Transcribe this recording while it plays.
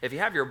If you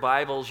have your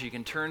Bibles, you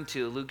can turn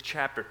to Luke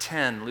chapter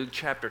 10. Luke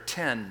chapter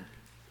 10.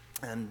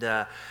 And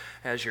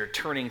as you're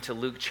turning to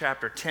Luke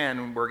chapter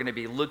 10, we're going to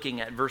be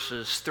looking at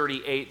verses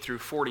 38 through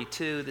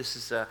 42. This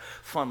is a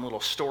fun little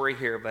story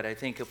here, but I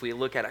think if we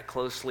look at it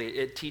closely,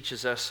 it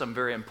teaches us some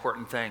very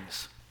important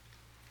things.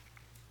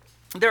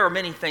 There are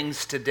many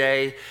things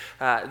today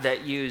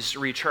that use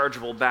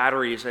rechargeable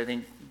batteries. I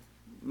think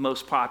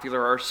most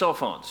popular are cell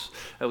phones.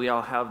 We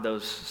all have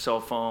those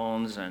cell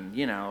phones and,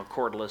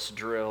 cordless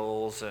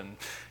drills and,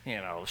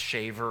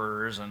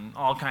 shavers and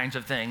all kinds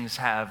of things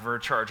have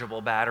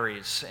rechargeable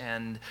batteries.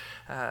 And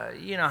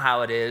you know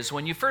how it is.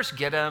 When you first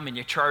get them and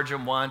you charge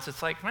them once,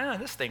 it's like, man,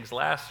 this thing's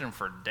lasting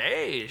for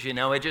days.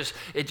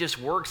 It just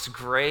works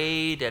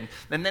great. And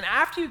then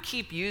after you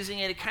keep using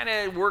it, it kind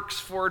of works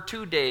for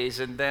 2 days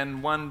and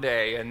then 1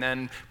 day. And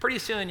then pretty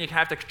soon you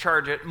have to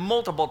charge it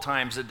multiple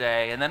times a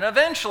day. And then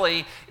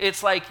eventually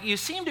it's like you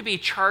seem to be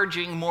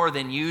charging more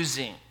than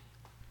using.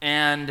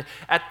 And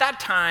at that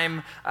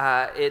time,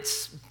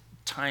 it's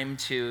time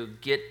to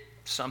get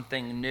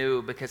something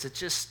new because it's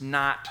just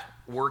not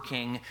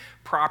working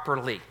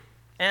properly.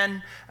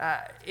 And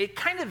it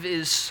kind of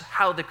is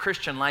how the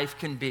Christian life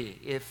can be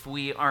if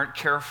we aren't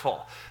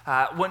careful.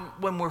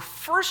 When we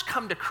first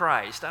come to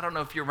Christ, I don't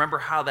know if you remember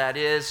how that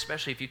is,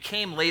 especially if you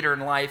came later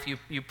in life,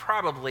 you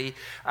probably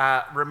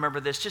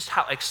remember this, just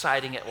how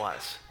exciting it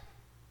was.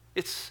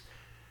 It's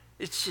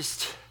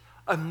just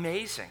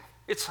amazing.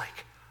 It's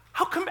like,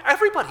 how come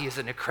everybody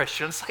isn't a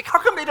Christian? It's like, how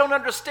come they don't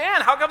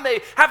understand? How come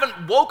they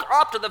haven't woke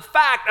up to the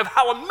fact of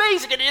how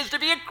amazing it is to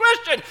be a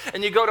Christian?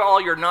 And you go to all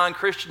your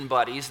non-Christian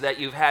buddies that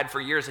you've had for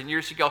years and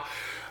years, you go,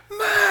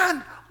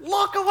 man,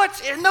 look at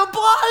what's in the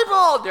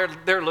Bible.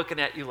 They're looking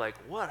at you like,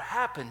 what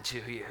happened to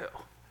you?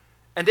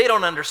 And they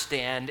don't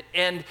understand.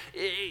 And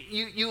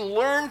you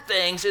learn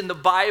things in the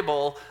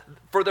Bible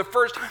for the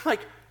first time,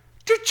 like,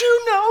 did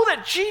you know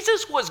that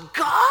Jesus was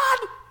God?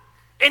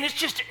 And it's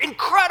just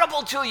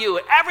incredible to you.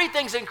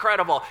 Everything's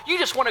incredible. You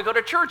just want to go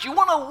to church. You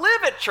want to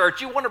live at church.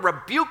 You want to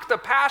rebuke the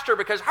pastor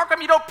because how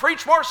come you don't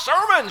preach more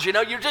sermons?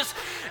 You're just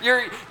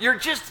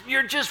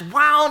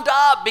wound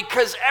up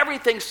because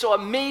everything's so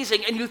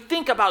amazing, and you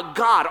think about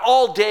God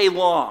all day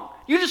long.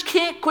 You just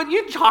can't quit.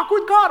 You talk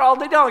with God all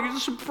day long. You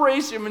just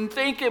praise Him and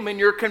thank Him, and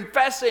you're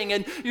confessing,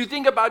 and you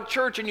think about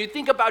church, and you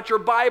think about your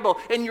Bible,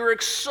 and you're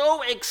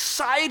so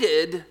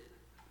excited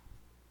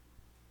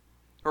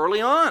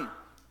early on.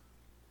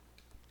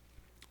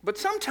 But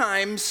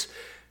sometimes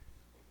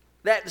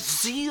that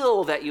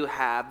zeal that you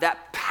have,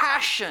 that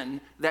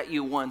passion that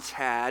you once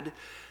had,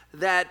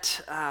 that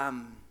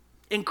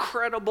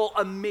incredible,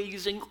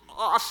 amazing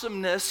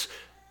awesomeness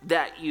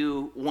that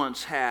you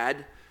once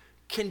had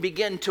can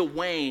begin to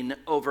wane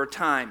over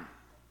time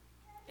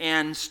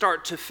and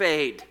start to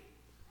fade.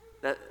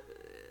 The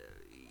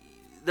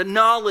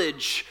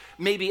knowledge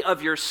maybe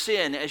of your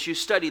sin as you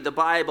study the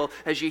Bible,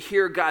 as you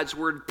hear God's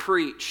word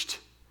preached,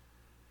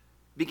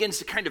 begins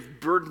to kind of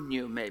burden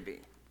you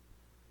maybe.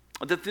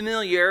 The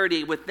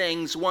familiarity with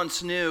things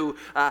once new,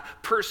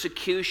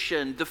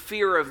 persecution, the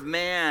fear of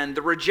man,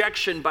 the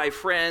rejection by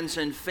friends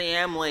and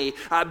family,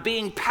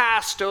 being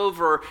passed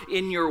over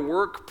in your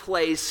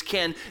workplace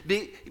can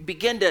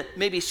begin to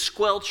maybe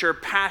squelch your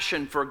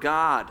passion for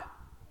God.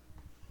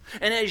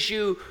 And as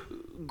you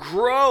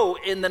grow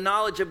in the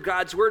knowledge of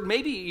God's word,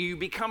 maybe you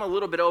become a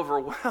little bit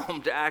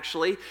overwhelmed,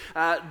 actually.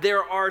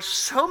 There are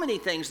so many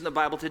things in the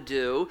Bible to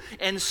do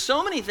and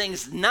so many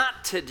things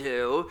not to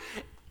do.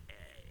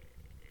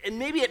 And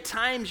maybe at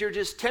times you're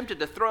just tempted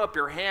to throw up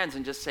your hands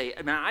and just say,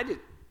 man,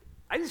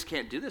 I just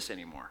can't do this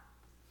anymore.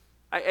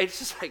 It's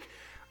just like,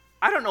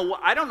 I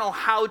don't know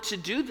how to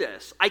do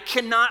this. I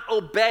cannot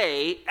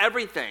obey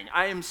everything.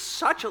 I am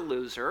such a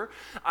loser.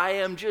 I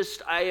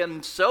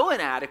am so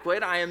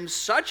inadequate. I am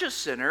such a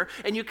sinner.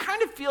 And you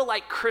kind of feel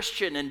like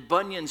Christian in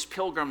Bunyan's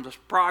Pilgrim's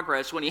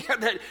Progress when he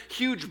had that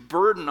huge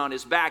burden on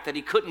his back that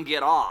he couldn't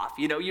get off.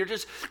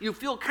 You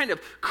feel kind of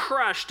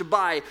crushed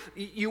by,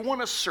 you want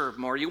to serve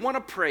more. You want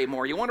to pray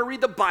more. You want to read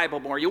the Bible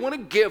more. You want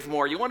to give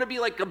more. You want to be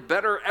like a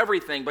better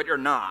everything, but you're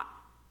not.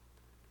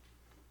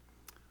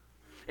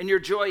 And your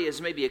joy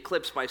is maybe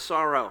eclipsed by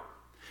sorrow.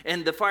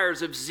 And the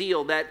fires of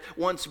zeal that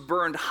once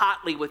burned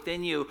hotly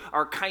within you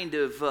are kind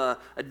of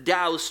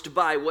doused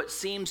by what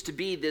seems to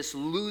be this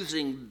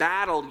losing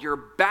battle. Your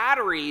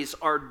batteries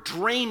are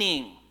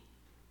draining.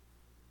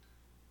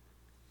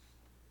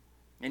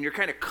 And you're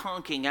kind of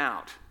conking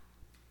out.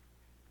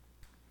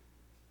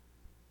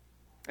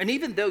 And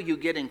even though you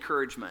get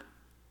encouragement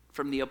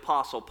from the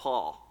Apostle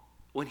Paul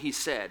when he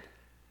said,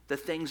 the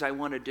things I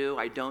want to do,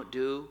 I don't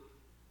do,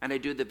 and I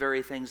do the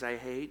very things I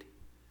hate.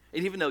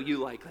 And even though you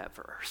like that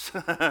verse,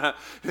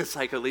 it's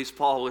like at least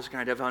Paul was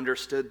kind of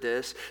understood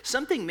this.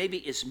 Something maybe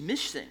is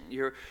missing.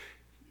 Your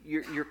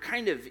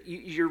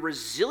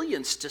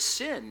resilience to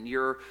sin,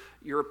 your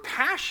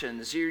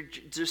passions.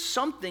 There's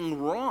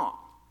something wrong.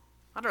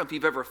 I don't know if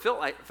you've ever felt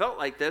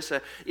like this.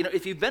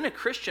 If you've been a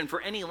Christian for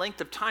any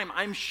length of time,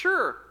 I'm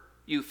sure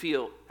you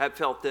have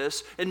felt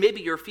this, and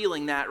maybe you're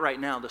feeling that right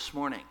now this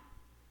morning.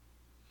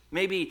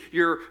 Maybe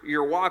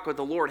your walk with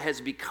the Lord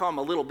has become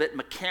a little bit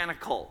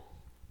mechanical.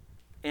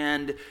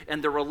 And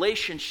the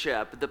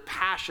relationship, the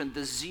passion,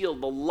 the zeal,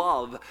 the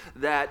love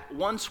that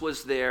once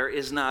was there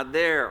is not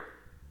there.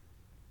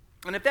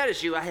 And if that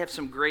is you, I have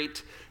some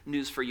great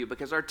news for you,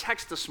 because our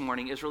text this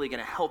morning is really going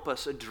to help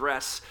us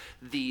address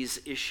these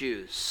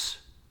issues.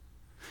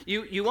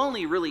 You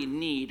only really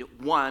need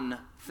one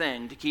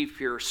thing to keep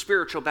your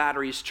spiritual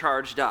batteries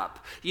charged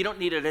up. You don't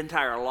need an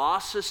entire law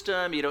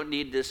system. You don't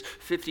need this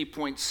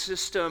 50-point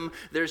system.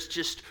 There's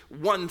just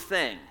one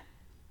thing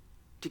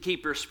to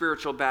keep your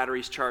spiritual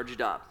batteries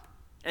charged up,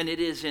 and it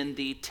is in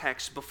the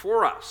text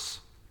before us.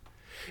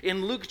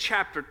 In Luke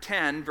chapter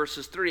 10,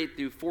 verses 38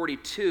 through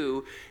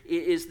 42,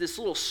 is this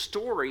little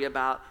story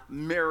about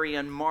Mary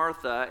and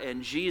Martha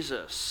and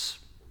Jesus.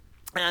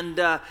 And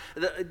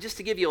just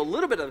to give you a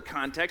little bit of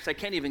context, I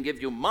can't even give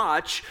you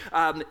much.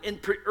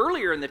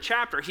 Earlier in the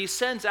chapter, he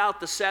sends out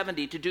the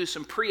 70 to do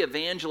some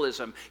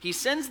pre-evangelism. He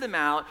sends them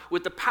out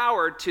with the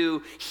power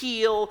to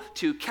heal,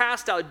 to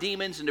cast out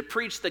demons, and to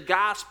preach the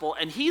gospel.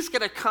 And he's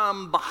going to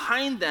come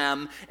behind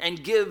them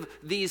and give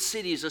these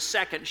cities a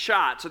second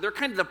shot. So they're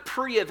kind of the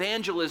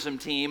pre-evangelism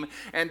team,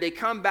 and they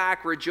come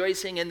back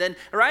rejoicing. And then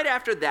right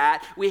after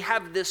that, we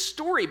have this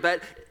story,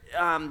 but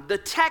the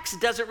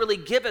text doesn't really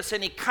give us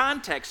any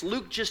context.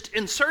 Luke just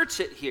inserts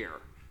it here.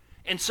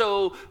 And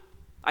so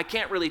I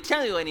can't really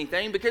tell you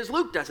anything because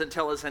Luke doesn't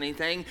tell us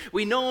anything.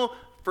 We know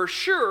for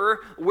sure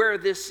where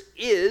this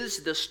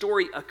is, the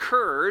story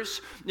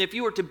occurs. If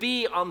you were to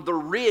be on the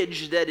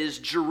ridge that is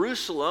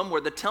Jerusalem, where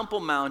the Temple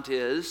Mount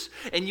is,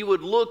 and you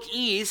would look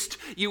east,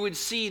 you would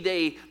see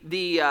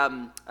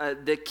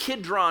the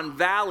Kidron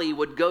Valley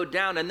would go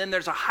down, and then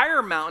there's a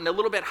higher mountain, a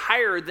little bit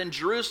higher than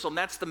Jerusalem.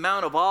 That's the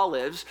Mount of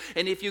Olives.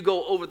 And if you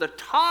go over the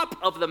top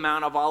of the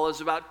Mount of Olives,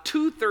 about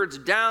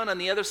 2/3 down on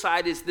the other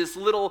side is this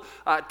little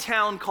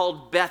town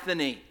called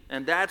Bethany.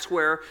 And that's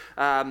where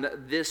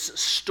this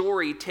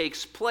story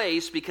takes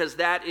place, because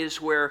that is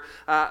where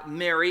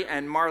Mary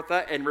and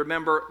Martha, and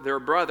remember their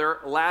brother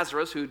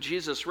Lazarus, who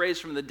Jesus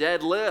raised from the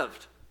dead,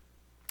 lived.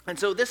 And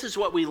so this is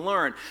what we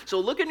learn.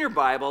 So look in your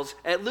Bibles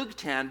at Luke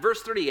 10,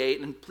 verse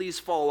 38, and please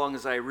follow along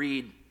as I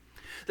read.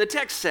 The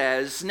text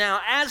says,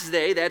 "Now as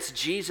they," that's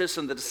Jesus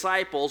and the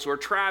disciples, were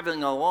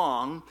traveling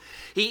along,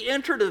 he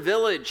entered a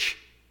village,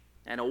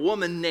 and a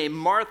woman named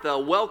Martha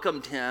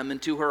welcomed him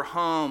into her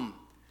home.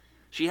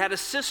 She had a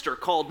sister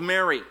called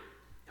Mary,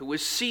 who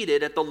was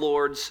seated at the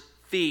Lord's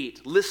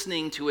feet,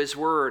 listening to his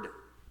word.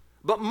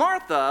 But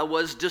Martha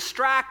was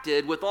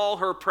distracted with all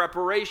her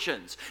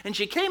preparations. And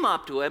she came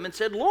up to him and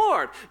said,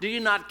 "Lord, do you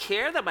not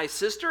care that my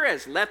sister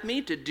has left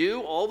me to do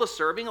all the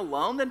serving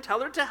alone? Then tell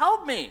her to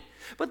help me."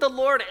 But the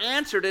Lord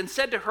answered and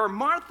said to her,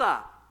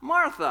 "Martha,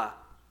 Martha,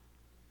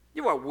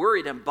 you are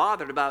worried and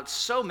bothered about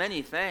so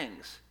many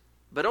things,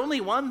 but only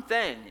one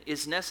thing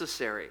is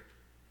necessary.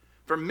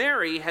 For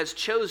Mary has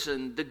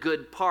chosen the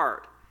good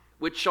part,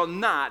 which shall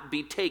not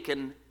be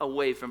taken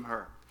away from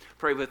her."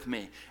 Pray with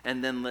me,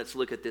 and then let's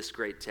look at this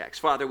great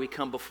text. Father, we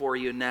come before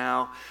you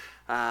now,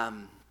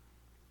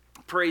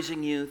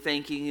 praising you,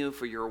 thanking you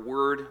for your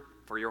word,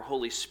 for your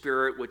Holy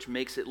Spirit, which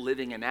makes it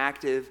living and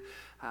active,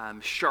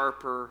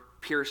 sharper,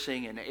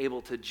 piercing, and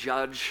able to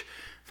judge.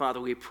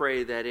 Father, we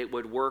pray that it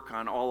would work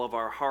on all of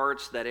our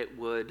hearts, that it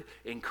would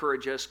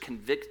encourage us,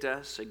 convict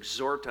us,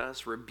 exhort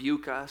us,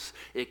 rebuke us,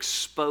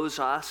 expose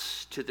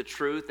us to the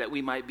truth, that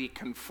we might be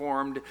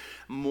conformed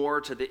more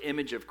to the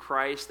image of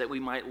Christ, that we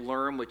might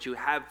learn what you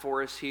have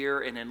for us here,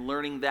 and in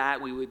learning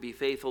that, we would be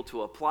faithful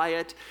to apply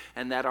it,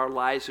 and that our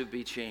lives would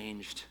be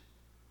changed.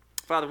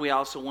 Father, we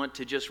also want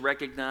to just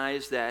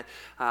recognize that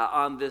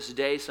on this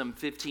day, some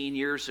 15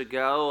 years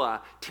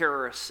ago,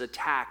 terrorists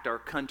attacked our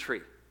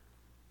country.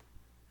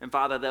 And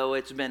Father, though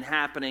it's been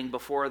happening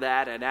before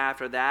that and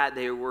after that,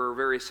 they were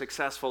very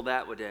successful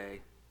that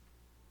day.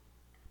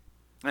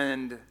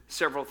 And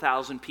several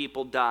thousand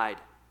people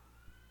died,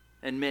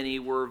 and many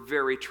were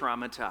very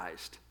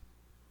traumatized.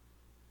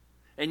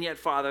 And yet,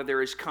 Father,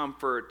 there is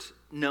comfort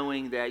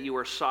knowing that you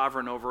are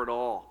sovereign over it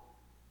all.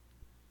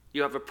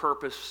 You have a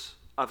purpose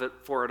of it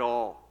for it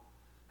all.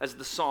 As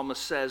the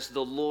psalmist says,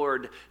 the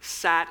Lord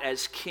sat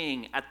as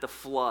king at the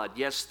flood.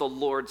 Yes, the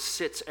Lord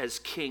sits as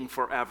king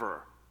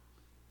forever.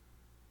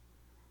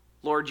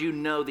 Lord, you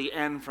know the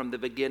end from the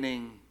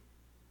beginning.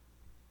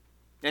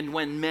 And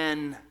when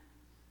men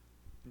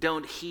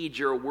don't heed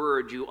your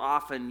word, you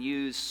often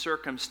use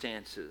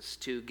circumstances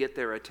to get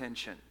their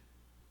attention.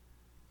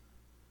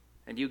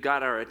 And you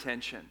got our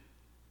attention.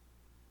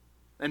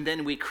 And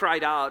then we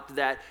cried out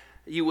that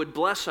you would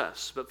bless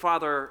us. But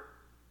Father,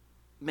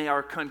 may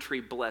our country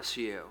bless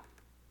you.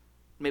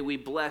 May we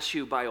bless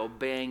you by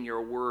obeying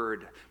your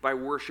word, by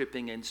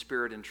worshiping in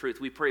spirit and truth.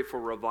 We pray for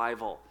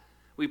revival.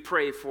 We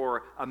pray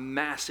for a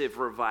massive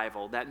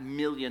revival, that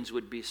millions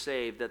would be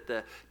saved, that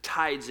the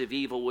tides of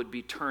evil would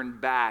be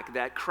turned back,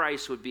 that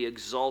Christ would be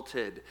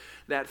exalted,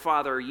 that,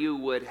 Father, you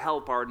would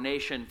help our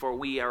nation, for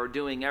we are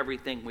doing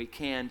everything we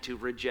can to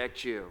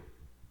reject you.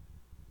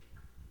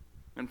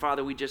 And,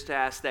 Father, we just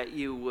ask that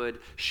you would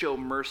show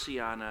mercy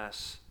on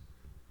us,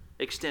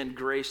 extend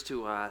grace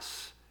to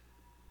us,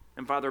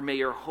 And Father, may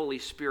your Holy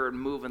Spirit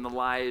move in the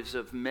lives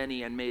of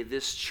many, and may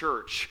this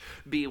church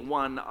be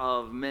one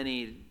of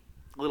many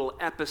little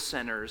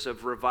epicenters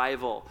of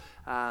revival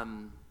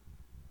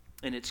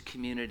in its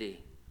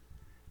community.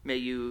 May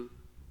you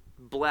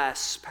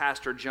bless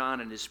Pastor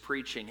John and his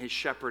preaching, his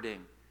shepherding,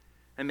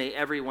 and may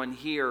everyone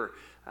here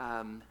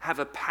have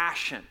a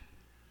passion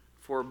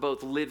for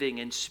both living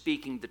and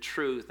speaking the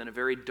truth in a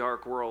very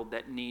dark world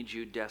that needs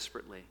you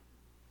desperately.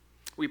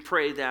 We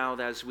pray now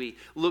that as we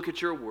look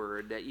at your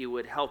word, that you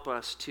would help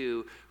us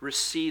to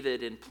receive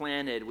it and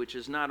plant it, which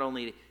is not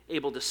only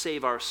able to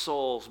save our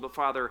souls, but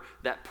Father,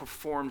 that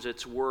performs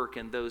its work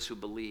in those who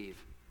believe.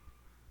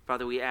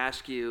 Father, we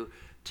ask you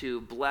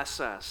to bless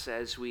us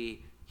as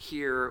we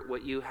hear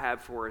what you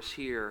have for us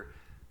here,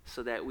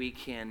 so that we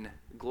can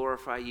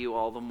glorify you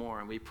all the more.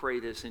 And we pray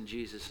this in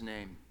Jesus'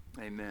 name.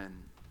 Amen.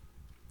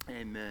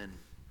 Amen.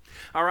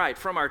 All right,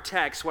 from our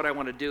text, what I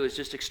want to do is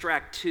just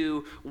extract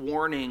 2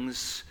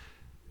 warnings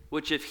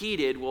which, if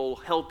heeded, will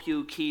help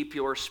you keep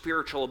your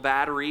spiritual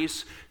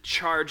batteries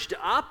charged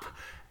up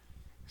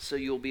so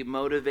you'll be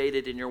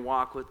motivated in your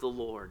walk with the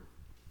Lord.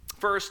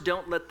 First,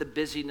 don't let the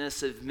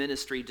busyness of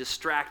ministry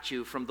distract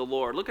you from the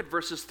Lord. Look at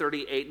verses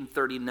 38 and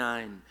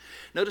 39.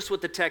 Notice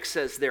what the text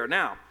says there.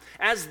 Now,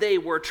 as they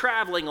were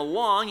traveling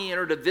along, he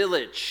entered a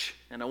village,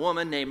 and a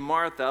woman named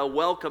Martha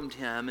welcomed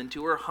him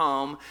into her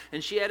home,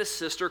 and she had a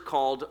sister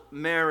called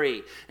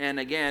Mary. And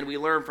again, we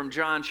learn from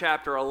John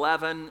chapter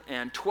 11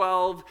 and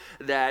 12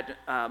 that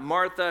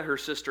Martha, her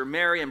sister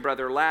Mary, and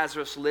brother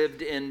Lazarus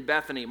lived in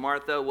Bethany.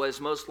 Martha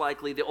was most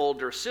likely the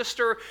older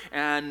sister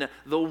and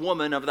the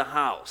woman of the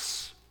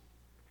house.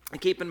 And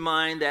keep in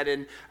mind that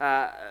in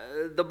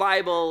the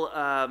Bible,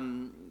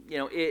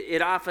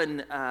 it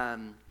often,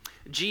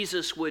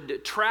 Jesus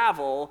would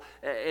travel,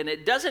 and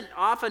it doesn't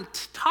often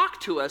talk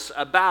to us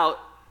about,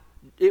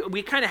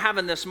 we kind of have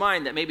in this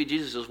mind that maybe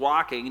Jesus is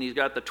walking and he's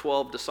got the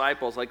 12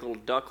 disciples like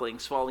little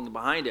ducklings falling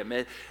behind him.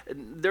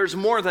 There's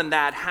more than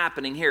that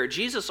happening here.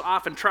 Jesus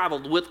often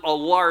traveled with a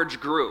large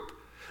group.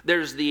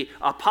 There's the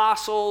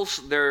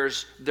apostles,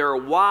 there's their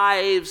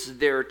wives,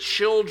 their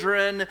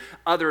children,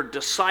 other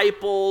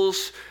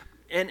disciples.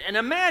 And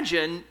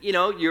imagine,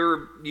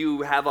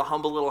 you have a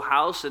humble little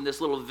house in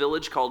this little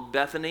village called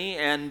Bethany,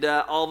 and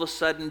all of a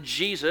sudden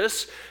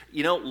Jesus,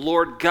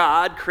 Lord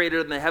God,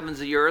 created in the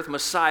heavens and the earth,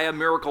 Messiah,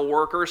 miracle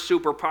worker,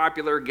 super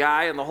popular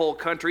guy in the whole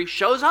country,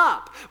 shows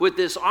up with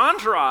this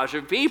entourage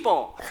of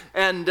people.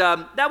 And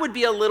that would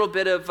be a little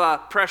bit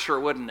of pressure,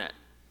 wouldn't it?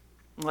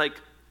 Like,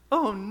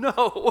 oh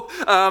no,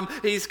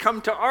 he's come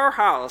to our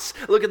house.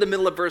 Look at the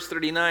middle of verse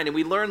 39, and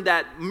we learned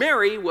that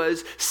Mary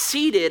was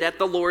seated at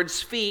the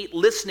Lord's feet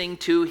listening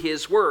to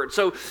his word.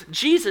 So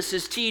Jesus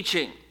is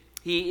teaching.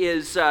 He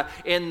is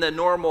in the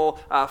normal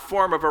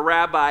form of a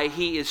rabbi.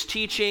 He is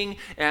teaching,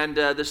 and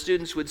the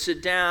students would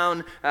sit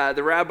down,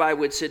 the rabbi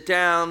would sit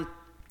down,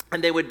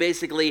 and they would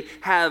basically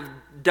have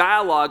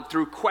dialogue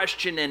through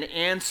question and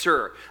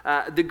answer.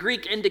 The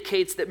Greek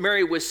indicates that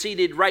Mary was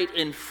seated right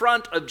in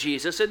front of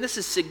Jesus, and this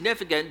is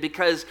significant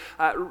because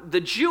the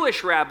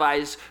Jewish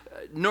rabbis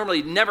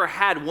normally never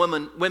had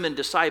women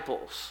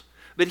disciples.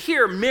 But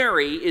here,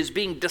 Mary is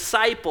being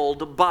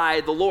discipled by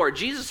the Lord.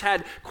 Jesus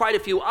had quite a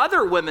few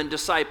other women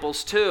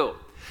disciples too.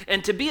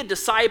 And to be a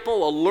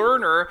disciple, a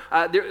learner,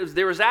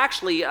 there was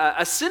actually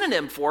a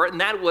synonym for it,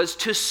 and that was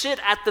to sit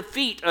at the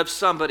feet of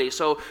somebody.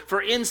 So,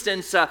 for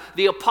instance,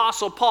 the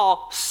Apostle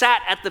Paul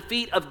sat at the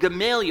feet of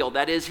Gamaliel.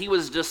 That is, he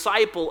was a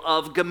disciple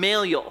of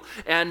Gamaliel.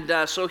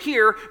 And so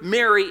here,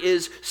 Mary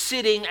is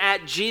sitting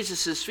at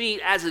Jesus'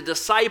 feet as a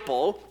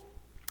disciple.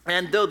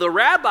 And though the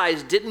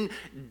rabbis didn't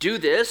do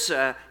this,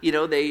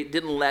 they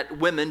didn't let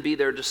women be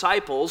their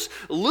disciples,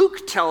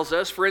 Luke tells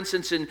us, for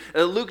instance, in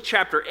Luke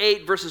chapter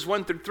 8, verses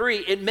 1 through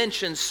 3, it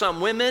mentions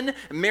some women,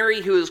 Mary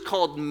who is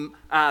called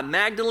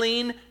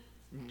Magdalene,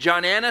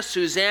 Joanna,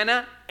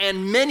 Susanna,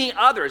 and many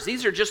others.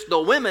 These are just the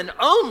women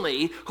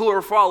only who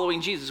are following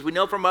Jesus. We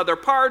know from other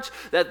parts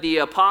that the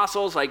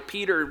apostles, like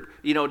Peter,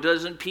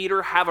 doesn't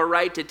Peter have a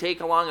right to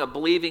take along a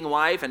believing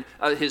wife and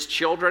his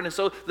children? And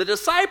so the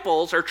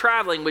disciples are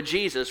traveling with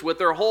Jesus with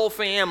their whole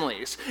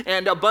families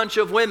and a bunch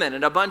of women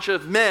and a bunch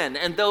of men.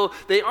 And though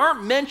they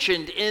aren't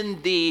mentioned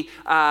in the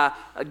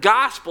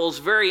Gospels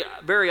very,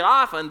 very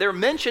often, they're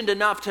mentioned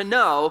enough to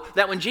know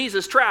that when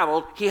Jesus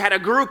traveled, he had a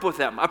group with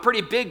him, a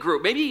pretty big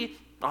group, maybe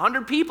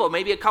 100 people,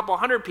 maybe a couple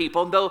hundred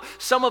people, and though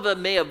some of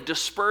them may have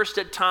dispersed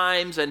at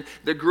times and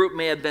the group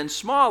may have been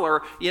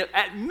smaller,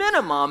 at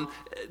minimum,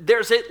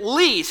 there's at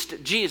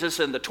least Jesus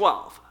and the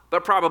 12,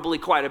 but probably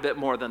quite a bit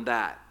more than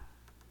that.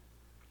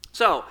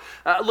 So,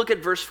 look at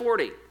verse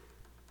 40.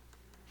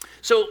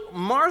 So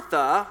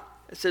Martha,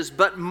 it says,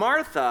 but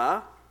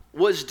Martha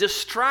was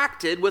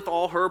distracted with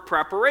all her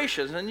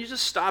preparations. And you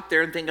just stop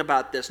there and think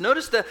about this.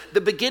 Notice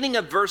the beginning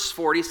of verse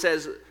 40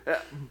 says,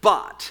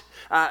 but.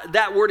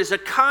 That word is a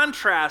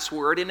contrast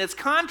word, and it's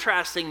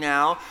contrasting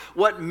now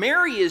what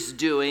Mary is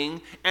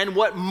doing and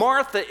what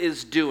Martha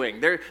is doing.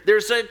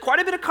 There's quite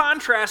a bit of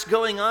contrast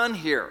going on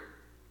here.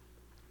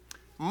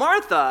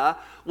 Martha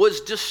was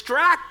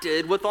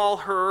distracted with all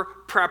her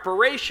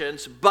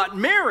preparations, but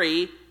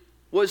Mary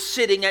was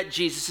sitting at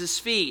Jesus'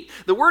 feet.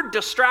 The word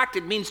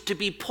distracted means to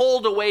be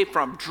pulled away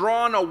from,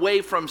 drawn away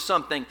from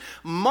something.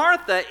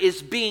 Martha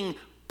is being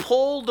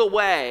pulled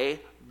away,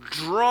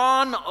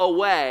 drawn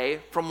away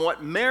from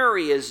what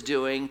Mary is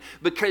doing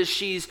because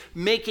she's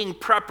making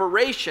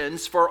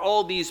preparations for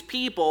all these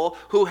people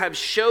who have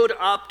showed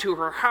up to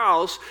her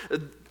house,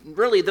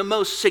 really the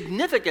most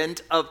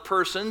significant of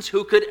persons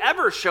who could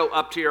ever show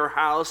up to your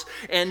house,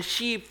 and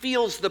she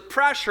feels the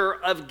pressure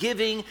of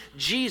giving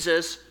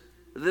Jesus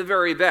the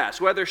very best.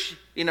 Whether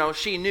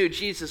she knew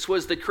Jesus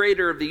was the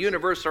creator of the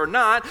universe or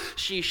not,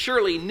 she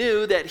surely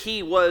knew that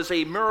he was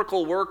a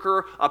miracle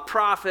worker, a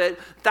prophet.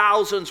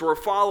 Thousands were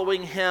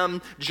following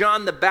him.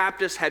 John the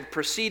Baptist had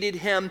preceded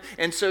him,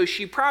 and so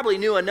she probably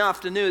knew enough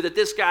to know that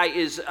this guy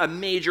is a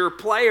major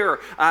player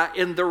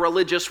in the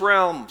religious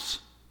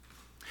realms.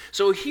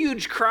 So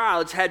huge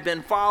crowds had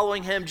been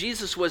following him.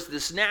 Jesus was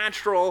this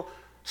natural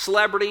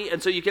celebrity,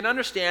 and so you can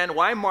understand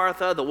why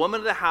Martha, the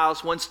woman of the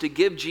house, wants to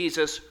give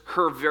Jesus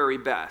her very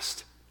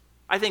best.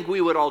 I think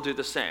we would all do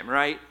the same,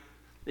 right?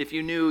 If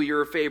you knew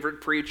your favorite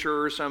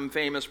preacher or some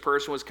famous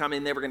person was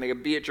coming, they were going to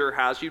be at your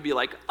house, you'd be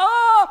like,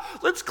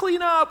 let's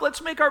clean up,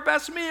 let's make our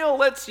best meal,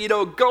 let's,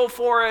 go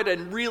for it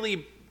and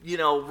really,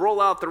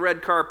 roll out the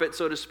red carpet,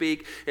 so to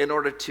speak, in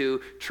order to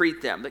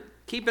treat them. But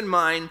keep in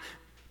mind,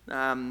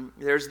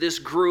 there's this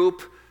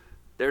group,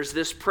 there's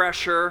this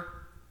pressure,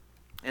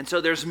 and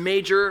so there's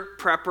major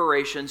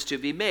preparations to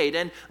be made.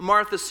 And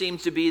Martha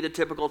seems to be the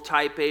typical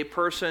type A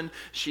person.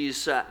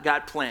 She's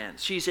got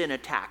plans. She's in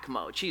attack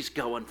mode. She's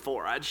going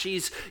for it.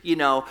 She's,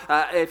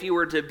 if you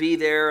were to be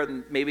there,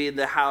 and maybe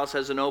the house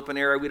has an open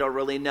area, we don't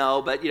really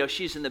know, but,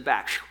 she's in the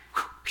back.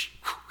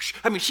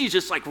 I mean, she's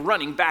just like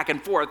running back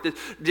and forth,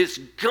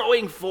 just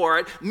going for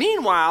it.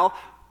 Meanwhile,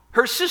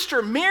 her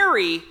sister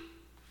Mary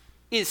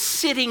is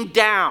sitting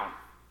down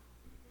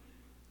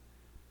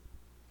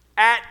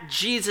at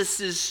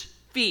Jesus'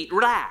 feet,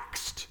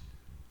 relaxed,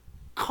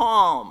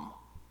 calm,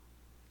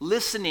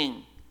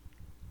 listening,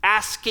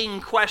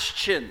 asking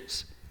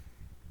questions.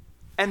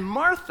 And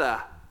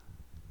Martha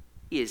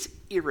is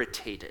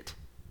irritated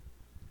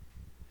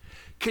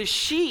because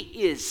she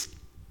is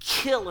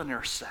killing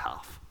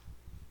herself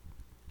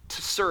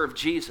to serve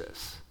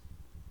Jesus.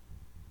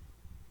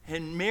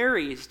 And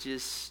Mary's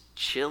just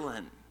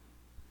chilling.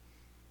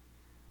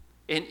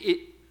 And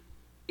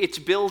it's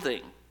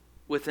building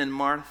within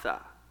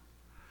Martha.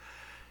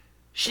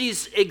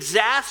 She's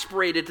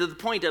exasperated to the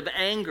point of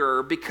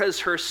anger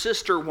because her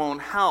sister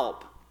won't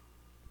help.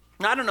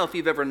 Now, I don't know if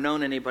you've ever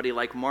known anybody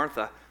like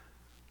Martha,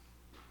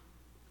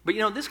 but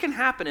this can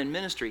happen in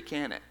ministry,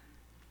 can't it?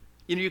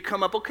 You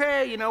come up,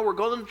 okay, we're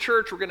going to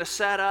church, we're going to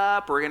set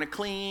up, we're going to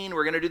clean,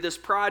 we're going to do this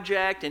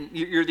project, and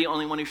you're the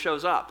only one who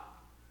shows up.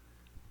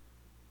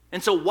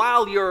 And so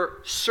while you're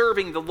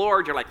serving the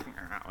Lord, you're like,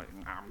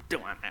 I'm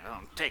doing it,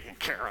 I'm taking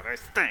care of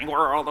this thing. Where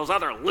are all those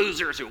other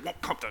losers who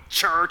won't come to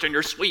church, and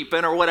you're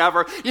sweeping or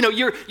whatever?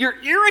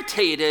 You're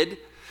irritated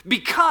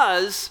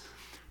because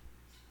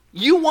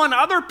you want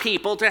other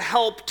people to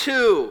help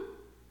too.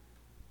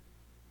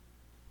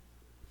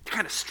 You're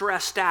kind of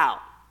stressed out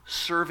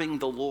serving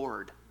the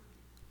Lord.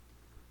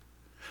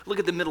 Look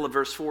at the middle of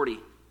verse 40.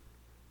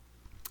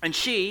 And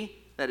she,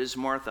 that is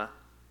Martha,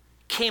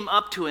 came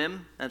up to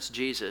him, that's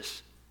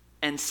Jesus,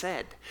 and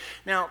said.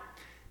 Now,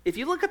 if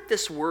you look up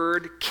this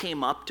word,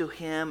 came up to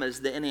him, as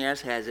the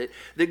NAS has it,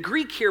 the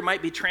Greek here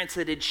might be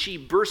translated, she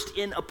burst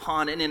in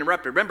upon and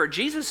interrupted. Remember,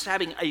 Jesus is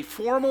having a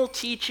formal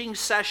teaching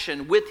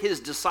session with his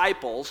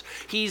disciples.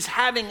 He's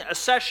having a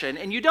session,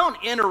 and you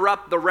don't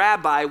interrupt the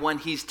rabbi when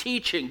he's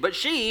teaching, but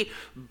she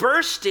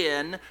burst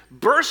in,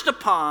 burst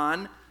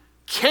upon,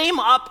 came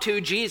up to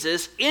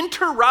Jesus,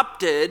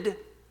 interrupted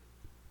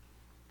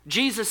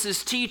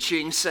Jesus'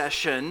 teaching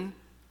session,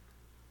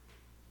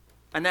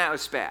 and that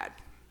was bad.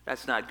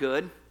 That's not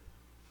good.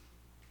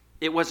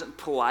 It wasn't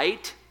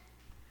polite.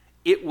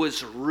 It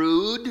was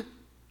rude.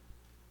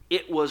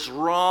 It was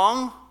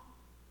wrong.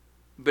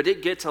 But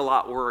it gets a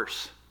lot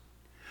worse.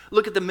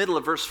 Look at the middle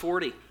of verse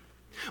 40.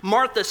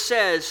 Martha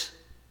says,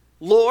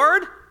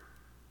 Lord,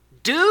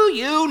 do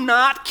you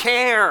not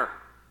care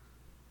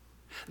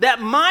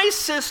that my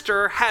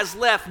sister has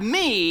left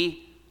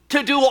me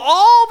to do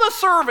all the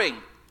serving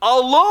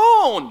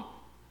alone?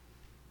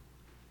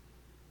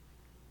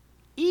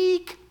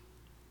 Eek.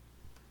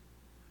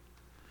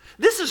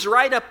 This is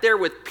right up there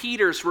with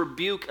Peter's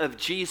rebuke of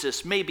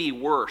Jesus, maybe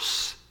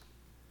worse.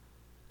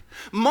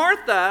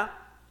 Martha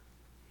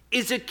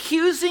is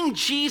accusing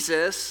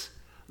Jesus,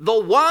 the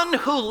one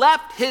who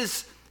left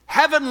his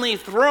heavenly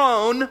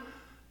throne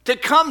to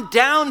come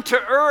down to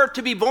earth,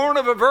 to be born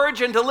of a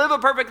virgin, to live a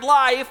perfect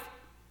life,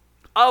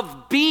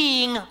 of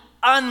being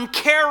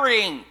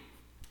uncaring,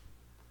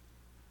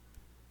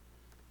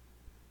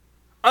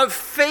 of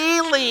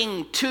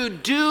failing to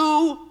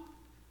do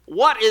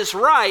what is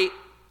right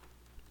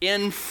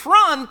in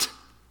front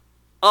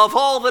of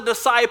all the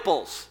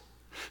disciples.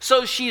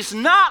 So she's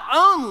not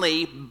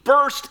only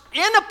burst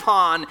in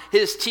upon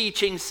his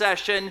teaching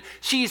session,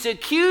 she's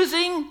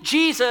accusing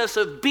Jesus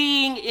of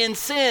being in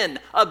sin,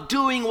 of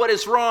doing what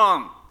is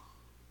wrong.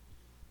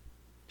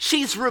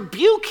 She's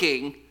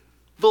rebuking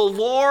the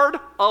Lord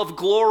of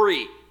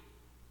glory.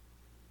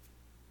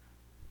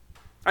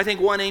 I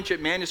think one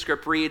ancient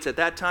manuscript reads, at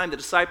that time the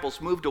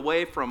disciples moved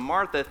away from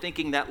Martha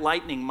thinking that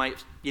lightning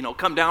might,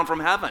 come down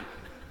from heaven.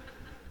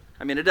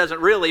 I mean, it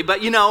doesn't really, but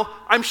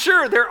I'm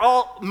sure they're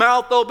all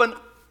mouth open.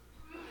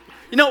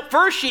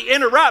 First she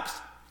interrupts,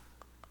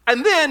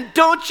 and then,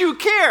 don't you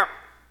care?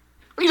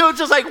 It's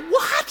just like,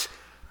 what?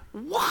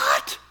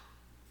 What?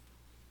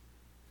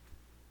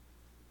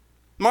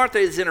 Martha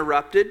is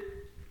interrupted,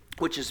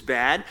 which is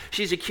bad.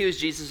 She's accused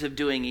Jesus of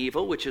doing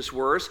evil, which is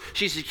worse.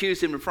 She's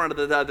accused him in front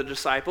of the other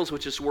disciples,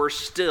 which is worse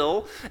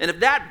still. And if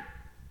that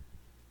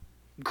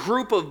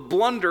group of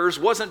blunders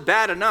wasn't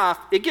bad enough,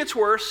 it gets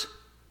worse.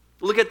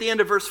 Look at the end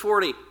of verse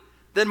 40.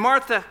 Then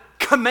Martha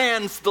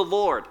commands the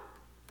Lord,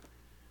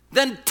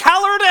 then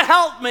tell her to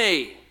help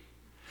me.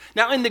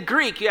 Now in the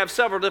Greek, you have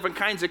several different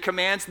kinds of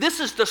commands. This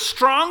is the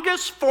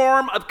strongest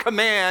form of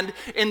command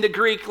in the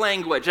Greek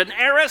language, an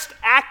aorist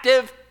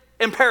active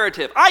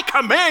imperative. I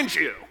command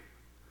you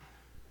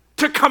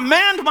to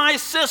command my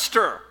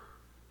sister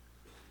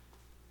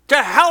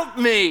to help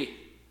me.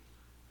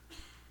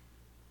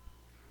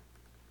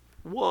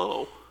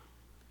 Whoa.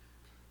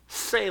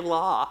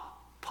 Selah.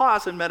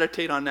 Pause and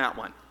meditate on that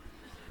one.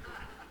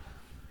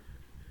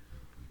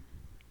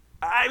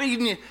 I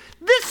mean,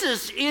 this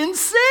is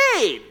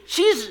insane.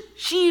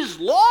 She's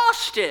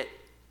lost it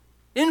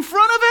in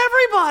front of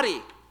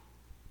everybody.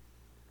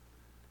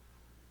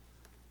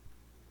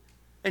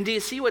 And do you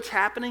see what's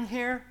happening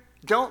here?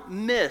 Don't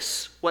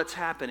miss what's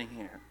happening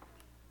here.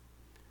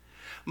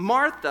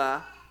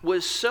 Martha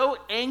was so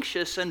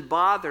anxious and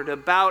bothered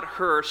about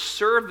her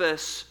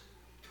service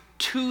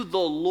to the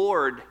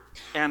Lord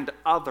and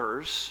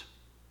others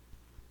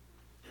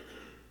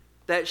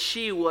that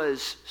she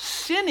was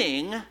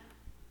sinning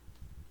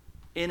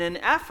in an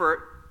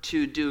effort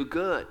to do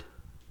good.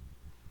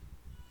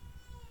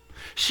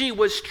 She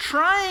was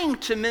trying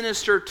to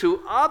minister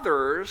to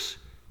others,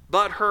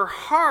 but her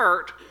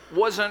heart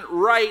wasn't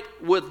right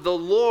with the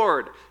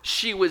Lord.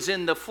 She was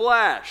in the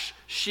flesh.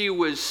 She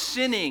was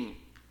sinning.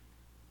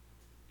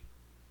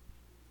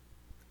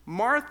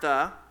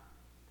 Martha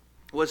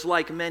was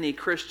like many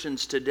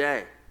Christians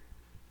today.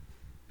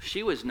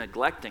 She was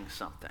neglecting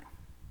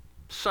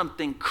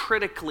something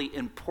critically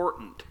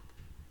important.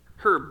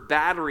 Her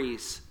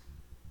batteries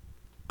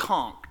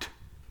conked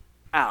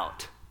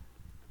out,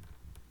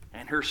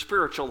 and her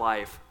spiritual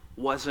life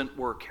wasn't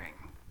working.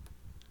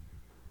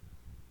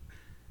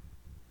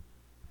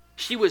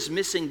 She was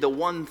missing the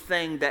one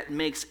thing that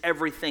makes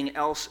everything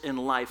else in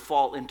life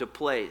fall into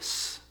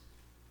place.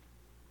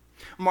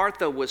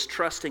 Martha was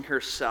trusting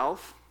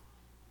herself.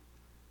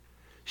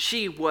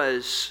 She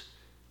was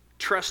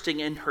trusting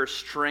in her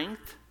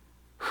strength,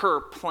 her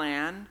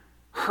plan,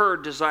 her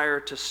desire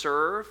to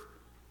serve.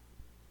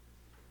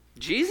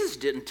 Jesus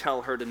didn't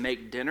tell her to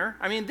make dinner.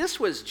 I mean, this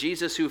was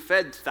Jesus who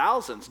fed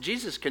thousands.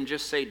 Jesus can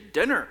just say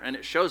dinner and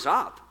it shows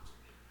up.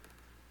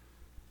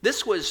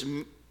 This was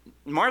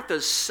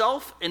Martha's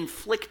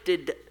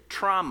self-inflicted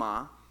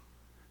trauma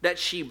that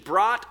she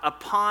brought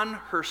upon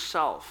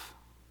herself.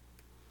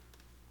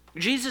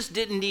 Jesus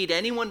didn't need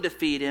anyone to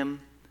feed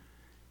him.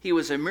 He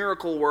was a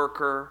miracle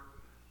worker.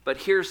 But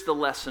here's the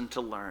lesson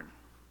to learn.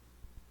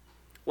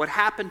 What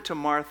happened to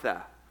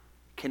Martha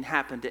can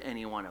happen to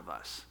any one of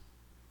us.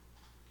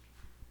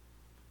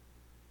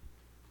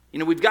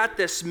 We've got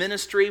this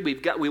ministry.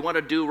 We want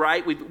to do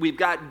right. We've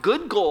got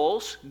good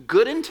goals,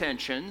 good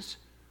intentions.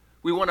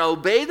 We want to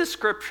obey the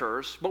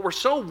scriptures, but we're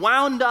so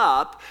wound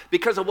up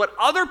because of what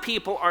other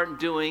people aren't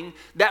doing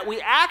that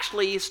we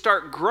actually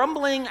start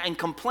grumbling and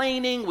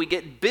complaining. We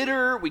get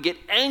bitter, we get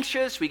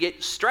anxious, we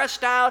get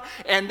stressed out,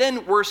 and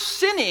then we're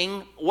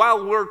sinning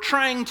while we're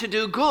trying to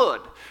do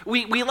good.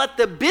 We let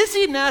the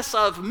busyness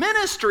of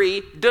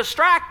ministry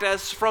distract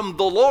us from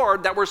the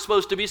Lord that we're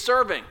supposed to be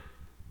serving.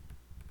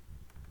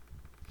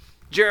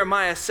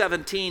 Jeremiah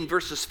 17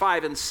 verses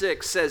 5 and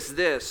 6 says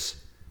this,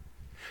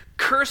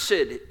 "Cursed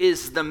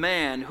is the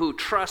man who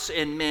trusts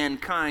in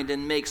mankind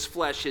and makes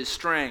flesh his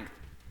strength,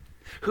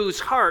 whose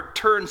heart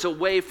turns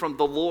away from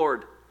the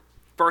Lord.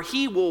 For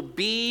he will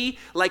be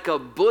like a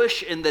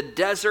bush in the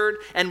desert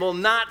and will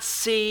not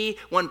see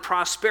when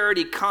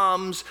prosperity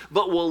comes,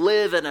 but will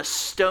live in a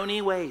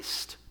stony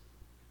waste,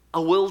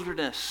 a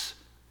wilderness,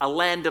 a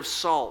land of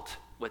salt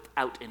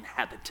without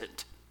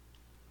inhabitant."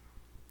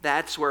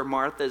 That's where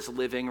Martha's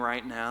living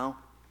right now.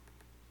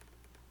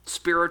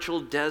 Spiritual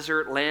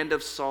desert, land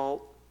of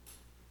salt.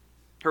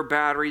 Her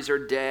batteries are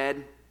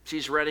dead.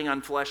 She's running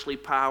on fleshly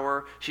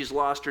power. She's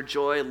lost her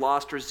joy,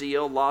 lost her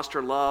zeal, lost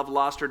her love,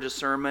 lost her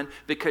discernment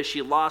because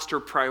she lost her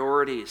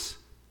priorities.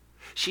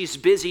 She's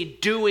busy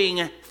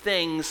doing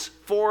things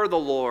for the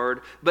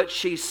Lord, but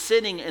she's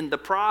sinning in the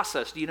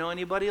process. Do you know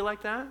anybody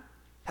like that?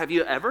 Have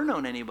you ever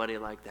known anybody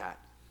like that?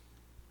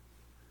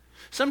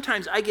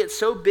 Sometimes I get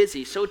so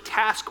busy, so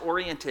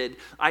task-oriented,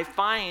 I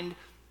find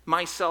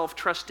myself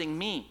trusting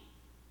me.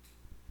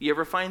 You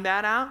ever find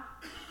that out?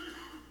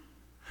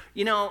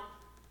 You know,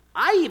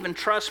 I even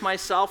trust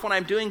myself when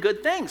I'm doing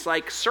good things,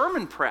 like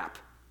sermon prep.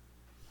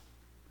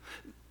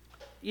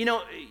 You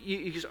know,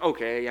 you just,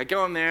 okay, I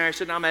go in there, I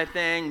sit on my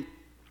thing,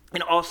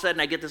 and all of a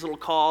sudden I get this little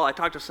call, I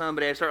talk to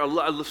somebody, I start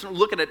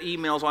looking at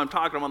emails while I'm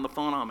talking to them on the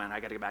phone. Oh man, I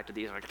gotta get back to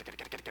these.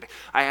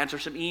 I answer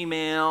some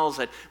emails,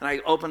 and I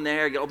open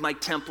there, I open my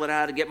template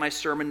out and get my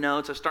sermon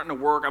notes. I'm starting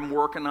to work, I'm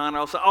working on it.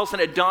 All of a sudden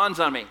it dawns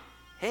on me,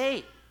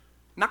 hey,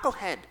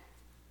 knucklehead,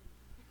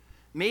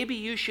 maybe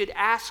you should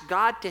ask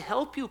God to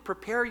help you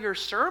prepare your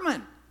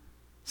sermon,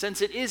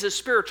 since it is a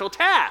spiritual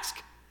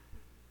task.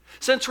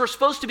 Since we're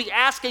supposed to be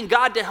asking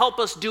God to help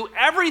us do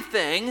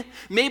everything,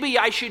 maybe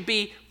I should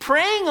be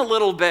praying a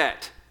little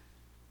bit.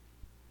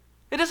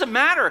 It doesn't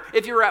matter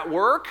if you're at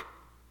work,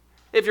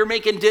 if you're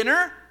making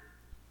dinner,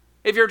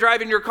 if you're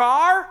driving your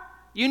car.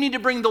 You need to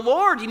bring the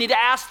Lord. You need to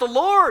ask the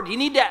Lord. You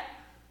need to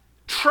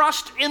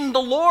trust in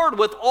the Lord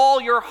with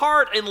all your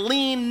heart and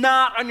lean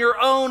not on your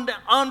own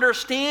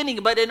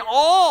understanding, but in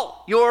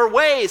all your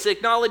ways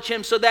acknowledge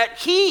Him so that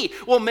He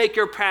will make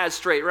your paths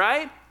straight,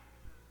 right?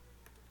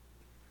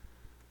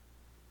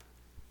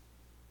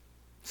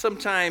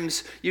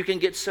 Sometimes you can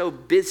get so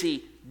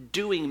busy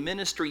doing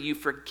ministry, you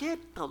forget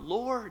the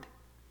Lord,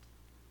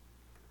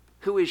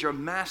 who is your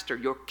master,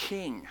 your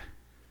king,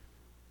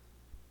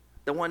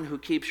 the one who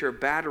keeps your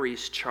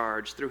batteries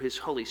charged through His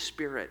Holy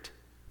Spirit.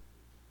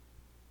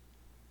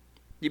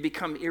 You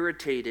become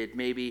irritated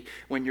maybe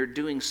when you're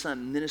doing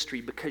some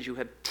ministry because you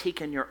have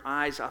taken your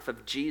eyes off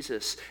of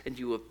Jesus and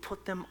you have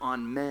put them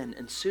on men.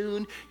 And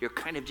soon you're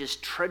kind of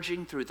just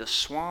trudging through the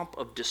swamp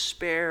of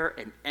despair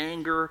and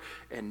anger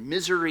and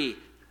misery,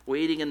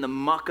 wading in the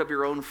muck of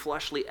your own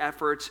fleshly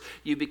efforts.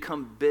 You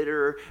become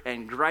bitter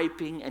and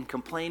griping and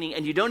complaining,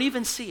 and you don't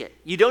even see it.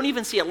 You don't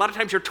even see it. A lot of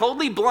times you're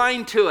totally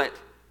blind to it.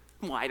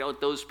 Why don't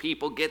those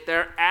people get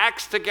their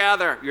acts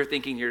together? You're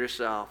thinking to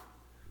yourself.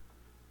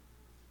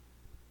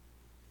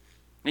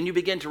 And you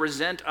begin to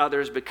resent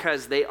others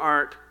because they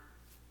aren't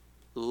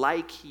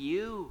like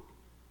you.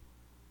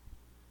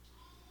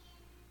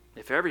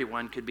 If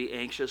everyone could be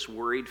anxious,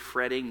 worried,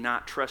 fretting,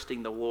 not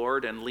trusting the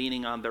Lord, and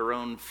leaning on their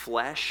own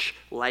flesh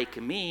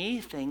like me,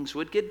 things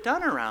would get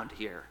done around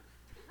here.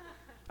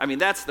 I mean,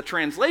 that's the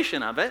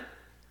translation of it.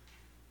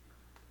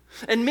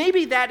 And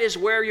maybe that is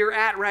where you're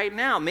at right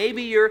now.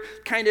 Maybe you're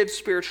kind of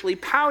spiritually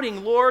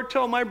pouting. Lord,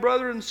 tell my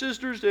brother and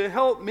sisters to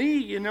help me.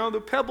 You know,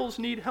 the pebbles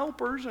need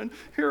helpers, and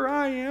here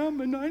I am,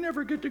 and I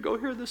never get to go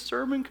hear this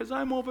sermon because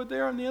I'm over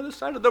there on the other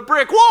side of the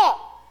brick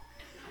wall.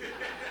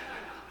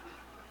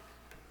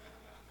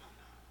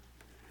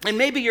 And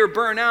maybe you're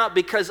burnt out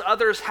because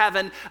others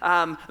haven't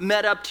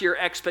met up to your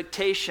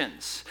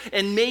expectations.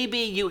 And maybe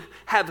you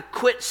have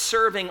quit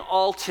serving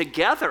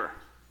altogether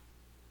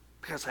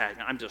because hey,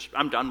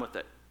 I'm done with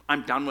it.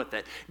 I'm done with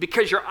it.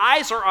 Because your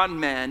eyes are on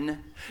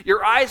men,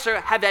 your eyes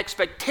have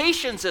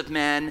expectations of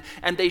men,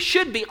 and they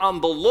should be on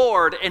the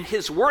Lord and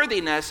His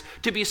worthiness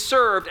to be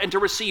served and to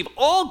receive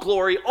all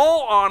glory,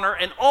 all honor,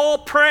 and all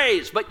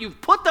praise. But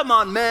you've put them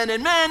on men,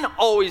 and men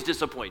always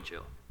disappoint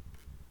you.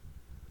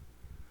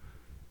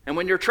 And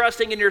when you're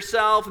trusting in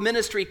yourself,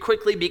 ministry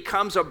quickly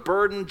becomes a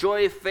burden.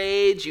 Joy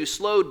fades. You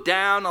slow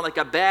down like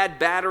a bad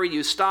battery.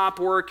 You stop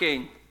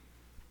working.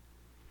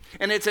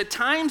 And it's at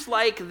times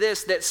like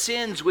this that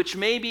sins, which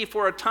maybe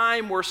for a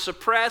time were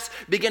suppressed,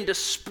 begin to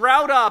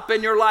sprout up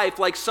in your life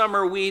like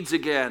summer weeds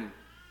again.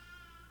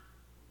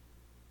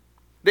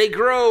 They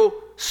grow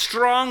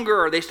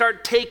stronger. They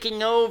start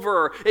taking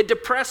over. It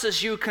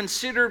depresses you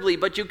considerably,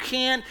 but you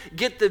can't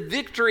get the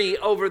victory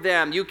over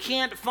them. You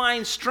can't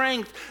find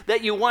strength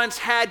that you once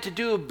had to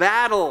do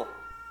battle.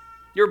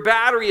 Your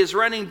battery is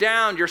running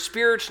down. You're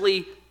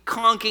spiritually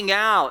conking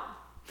out.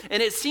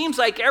 And it seems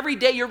like every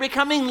day you're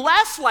becoming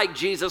less like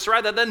Jesus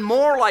rather than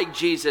more like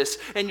Jesus.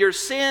 And your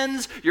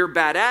sins, your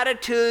bad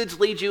attitudes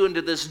lead you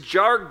into this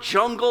dark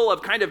jungle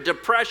of kind of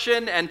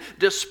depression and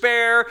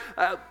despair.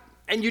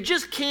 And you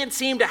just can't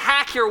seem to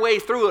hack your way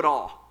through it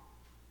all.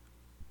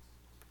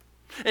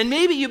 And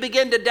maybe you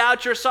begin to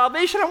doubt your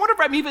salvation. I wonder if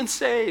I'm even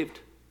saved.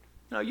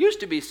 I used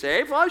to be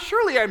saved. Well,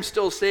 surely I'm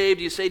still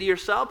saved, you say to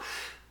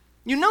yourself.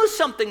 You know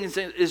something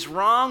is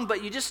wrong,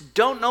 but you just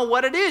don't know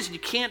what it is. You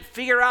can't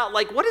figure out,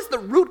 like, what is the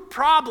root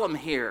problem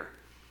here?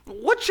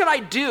 What should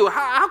I do?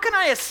 How can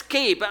I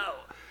escape?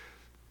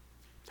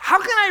 How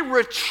can I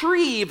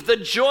retrieve the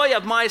joy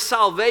of my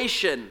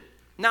salvation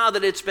now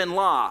that it's been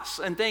lost?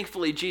 And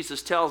thankfully,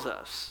 Jesus tells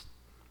us.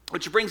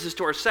 Which brings us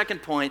to our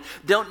second point.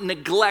 Don't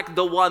neglect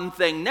the one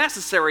thing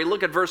necessary.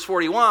 Look at verse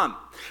 41.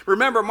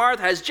 Remember,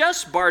 Martha has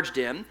just barged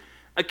in,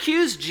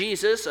 accused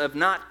Jesus of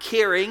not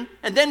caring,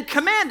 and then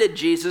commanded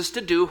Jesus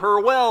to do her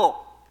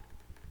will.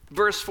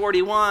 Verse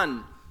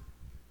 41.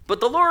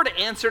 But the Lord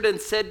answered and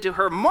said to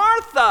her,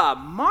 Martha,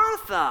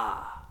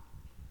 Martha,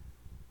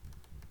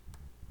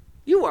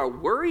 you are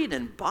worried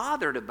and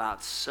bothered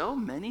about so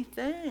many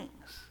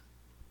things.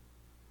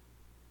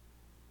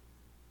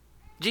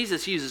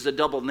 Jesus uses a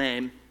double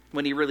name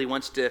when he really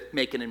wants to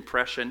make an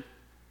impression.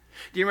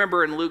 Do you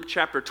remember in Luke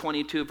chapter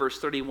 22, verse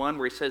 31,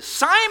 where he says,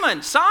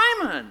 Simon,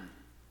 Simon,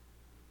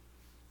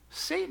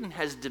 Satan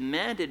has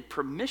demanded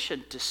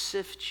permission to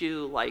sift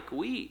you like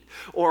wheat.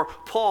 Or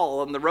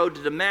Paul on the road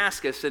to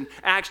Damascus in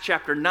Acts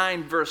chapter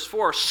 9, verse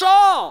 4,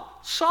 Saul,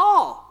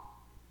 Saul,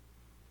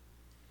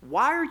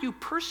 why are you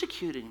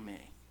persecuting me?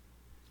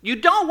 You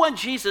don't want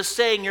Jesus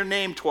saying your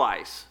name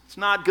twice. It's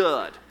not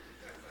good.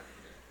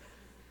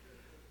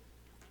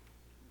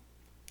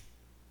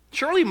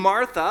 Surely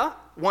Martha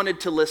wanted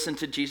to listen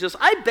to Jesus.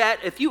 I bet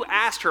if you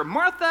asked her,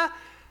 Martha,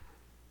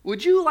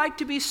 would you like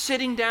to be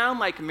sitting down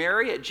like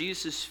Mary at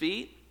Jesus'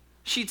 feet?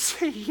 She'd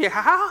say,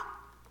 yeah.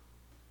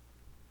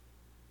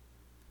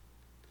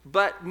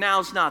 But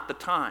now's not the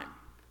time.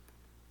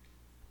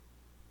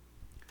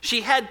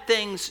 She had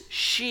things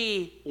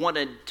she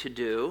wanted to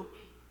do.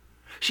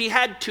 She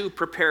had to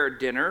prepare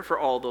dinner for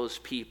all those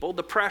people,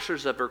 the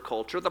pressures of her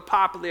culture, the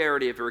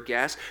popularity of her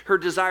guests, her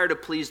desire to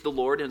please the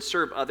Lord and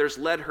serve others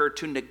led her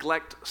to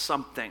neglect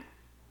something.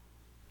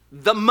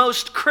 The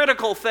most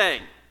critical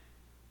thing.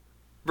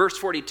 Verse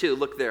 42,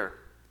 look there.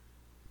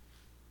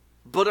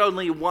 But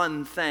only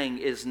one thing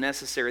is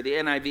necessary. The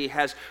NIV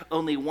has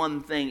only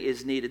one thing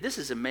is needed. This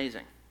is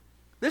amazing.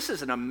 This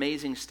is an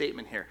amazing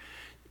statement here.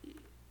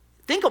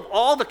 Think of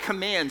all the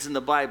commands in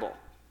the Bible.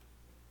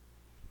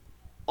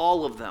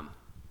 All of them.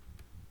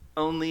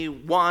 Only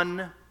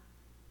one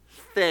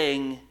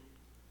thing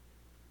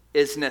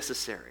is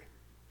necessary.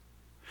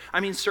 I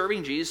mean,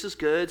 serving Jesus is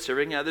good,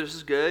 serving others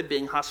is good,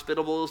 being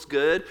hospitable is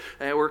good.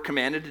 We're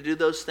commanded to do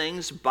those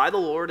things by the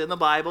Lord in the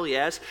Bible,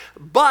 yes.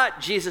 But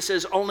Jesus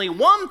says only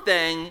one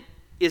thing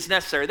is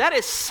necessary. That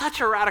is such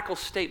a radical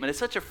statement. It's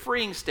such a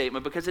freeing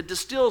statement because it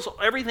distills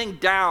everything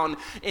down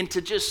into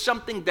just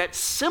something that's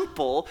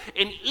simple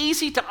and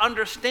easy to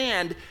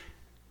understand.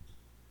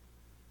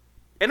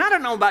 And I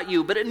don't know about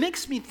you, but it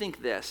makes me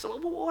think this. Well,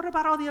 what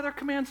about all the other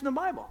commands in the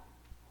Bible?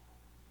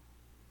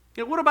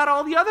 What about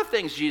all the other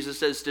things Jesus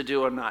says to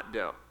do and not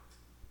do?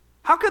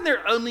 How can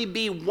there only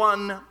be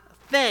one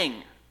thing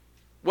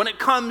when it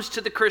comes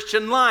to the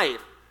Christian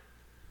life?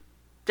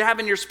 To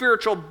having your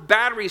spiritual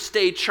battery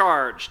stay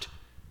charged.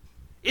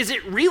 Is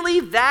it really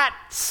that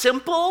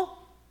simple?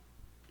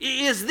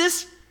 Is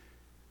this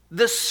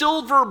the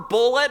silver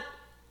bullet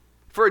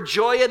for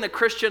joy in the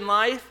Christian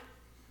life?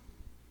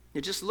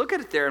 You just look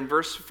at it there in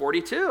verse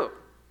 42.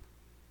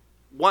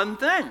 One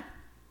thing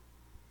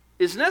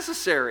is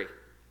necessary.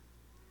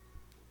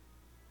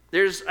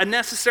 There's a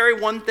necessary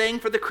one thing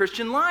for the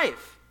Christian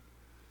life.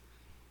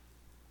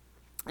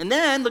 And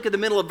then look at the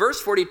middle of verse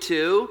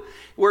 42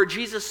 where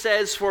Jesus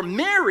says, for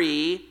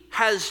Mary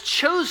has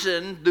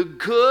chosen the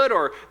good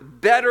or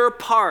better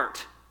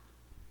part,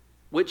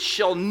 which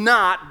shall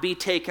not be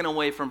taken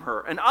away from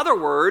her. In other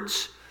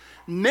words,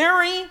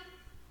 Mary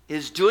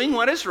is doing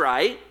what is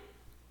right.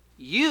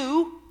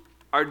 You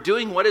are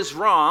doing what is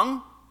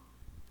wrong.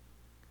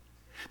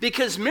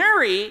 Because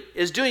Mary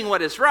is doing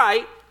what is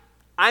right,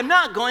 I'm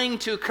not going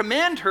to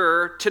command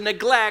her to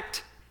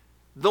neglect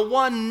the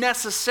one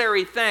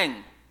necessary thing.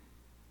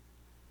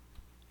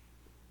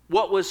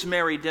 What was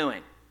Mary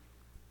doing?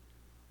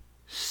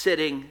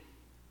 Sitting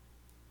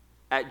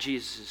at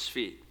Jesus'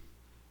 feet,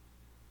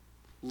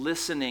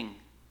 listening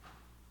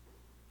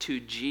to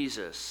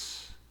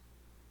Jesus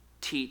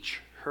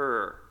teach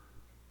her,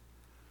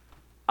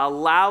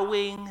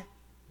 allowing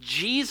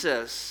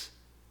Jesus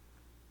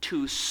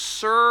to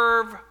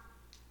serve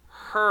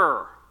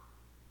her.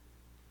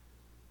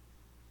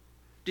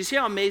 Do you see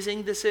how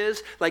amazing this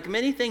is? Like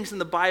many things in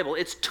the Bible,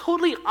 it's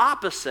totally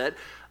opposite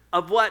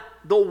of what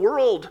the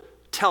world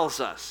tells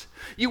us.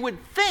 You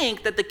would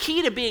think that the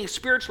key to being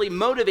spiritually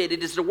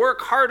motivated is to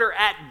work harder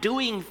at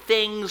doing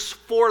things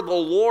for the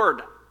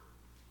Lord.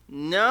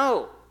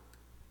 No.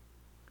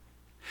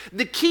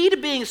 The key to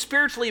being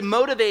spiritually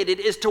motivated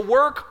is to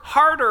work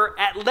harder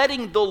at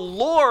letting the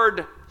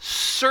Lord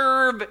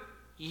serve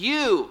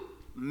you,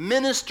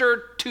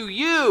 minister to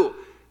you,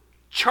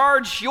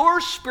 charge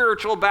your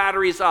spiritual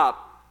batteries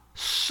up,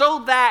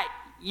 so that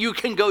you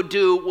can go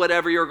do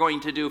whatever you're going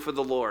to do for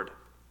the Lord.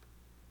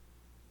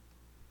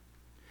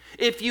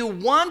 If you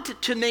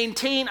want to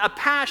maintain a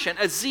passion,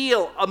 a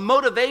zeal, a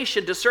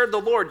motivation to serve the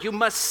Lord, you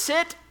must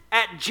sit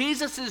at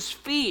Jesus'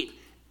 feet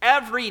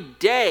every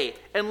day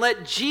and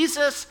let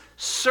Jesus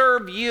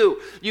serve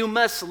you. You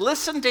must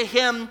listen to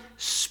him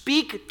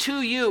speak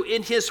to you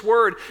in his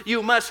word.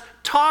 You must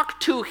talk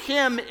to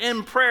him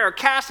in prayer,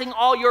 casting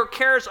all your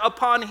cares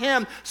upon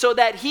him so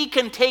that he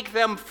can take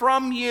them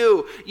from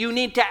you. You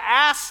need to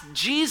ask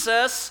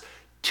Jesus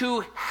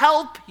to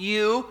help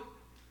you,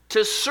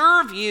 to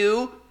serve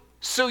you,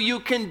 so you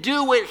can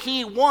do what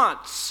he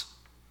wants.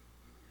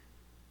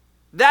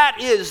 That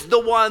is the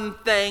one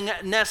thing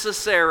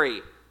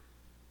necessary.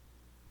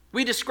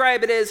 We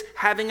describe it as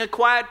having a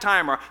quiet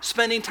time or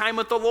spending time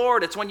with the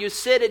Lord. It's when you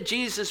sit at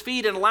Jesus'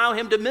 feet and allow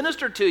him to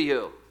minister to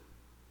you,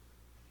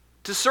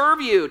 to serve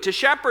you, to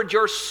shepherd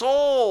your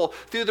soul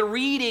through the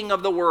reading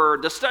of the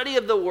word, the study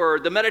of the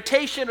word, the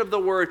meditation of the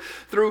word,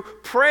 through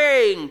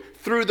praying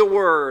through the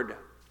word.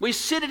 We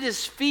sit at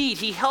his feet.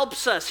 He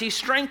helps us. He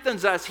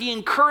strengthens us. He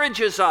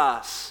encourages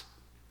us.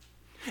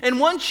 And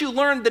once you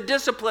learn the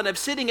discipline of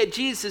sitting at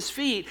Jesus'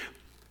 feet,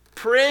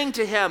 praying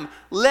to him,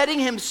 letting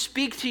him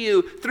speak to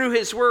you through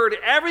his word,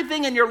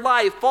 everything in your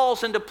life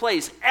falls into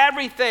place.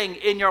 Everything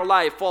in your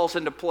life falls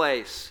into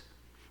place.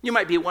 You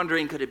might be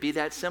wondering, could it be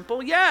that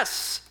simple?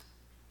 Yes,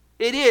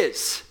 it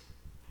is.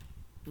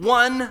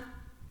 One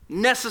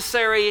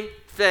necessary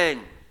thing.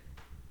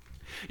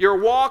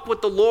 Your walk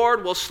with the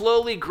Lord will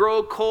slowly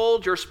grow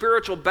cold. Your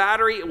spiritual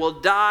battery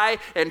will die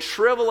and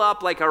shrivel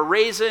up like a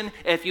raisin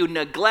if you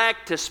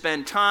neglect to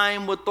spend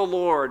time with the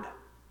Lord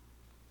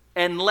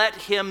and let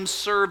him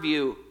serve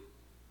you.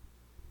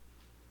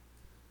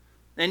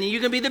 And you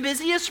can be the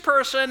busiest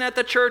person at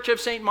the Church of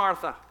St.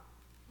 Martha.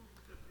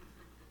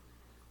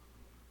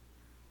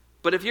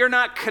 But if you're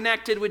not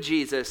connected with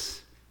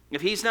Jesus,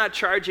 if he's not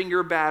charging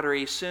your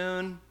battery,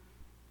 soon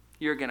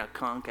you're going to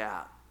conk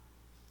out.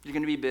 You're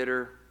going to be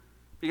bitter.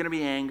 You're going to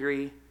be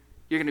angry.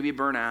 You're going to be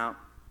burnt out.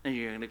 And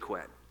you're going to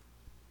quit.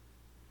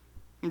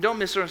 And don't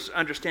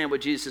misunderstand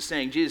what Jesus is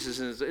saying. Jesus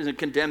isn't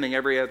condemning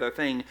every other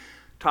thing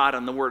taught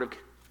on the Word of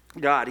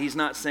God. He's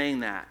not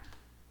saying that.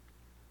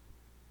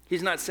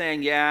 He's not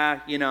saying,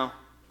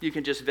 you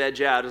can just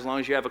veg out as long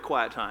as you have a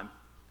quiet time.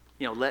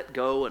 Let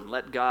go and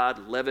let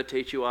God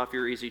levitate you off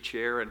your easy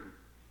chair and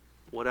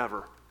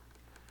whatever.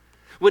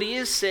 What he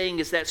is saying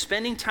is that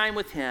spending time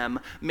with him,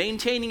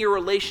 maintaining your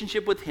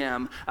relationship with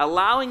him,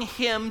 allowing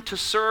him to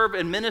serve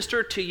and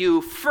minister to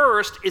you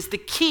first is the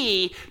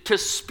key to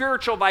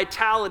spiritual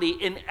vitality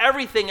in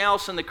everything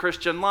else in the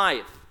Christian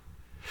life.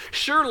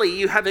 Surely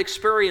you have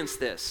experienced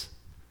this.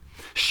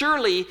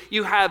 Surely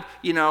you have,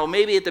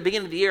 maybe at the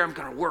beginning of the year, I'm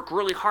going to work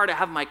really hard to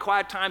have my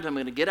quiet times. I'm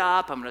going to get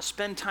up. I'm going to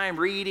spend time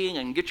reading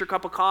and get your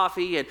cup of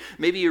coffee. And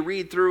maybe you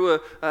read through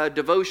a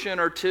devotion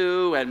or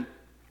two and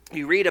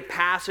you read a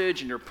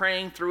passage and you're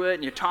praying through it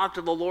and you talk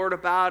to the Lord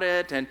about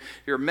it and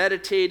you're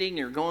meditating,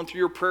 you're going through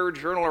your prayer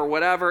journal or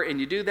whatever, and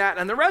you do that.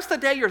 And the rest of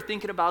the day you're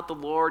thinking about the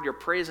Lord, you're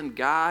praising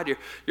God,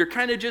 you're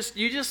kind of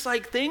just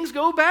like things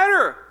go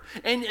better.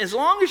 And as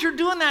long as you're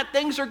doing that,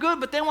 things are good.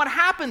 But then what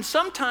happens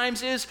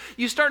sometimes is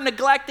you start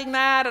neglecting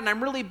that, and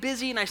I'm really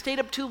busy and I stayed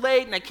up too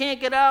late and I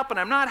can't get up and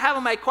I'm not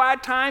having my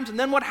quiet times. And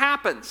then what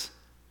happens?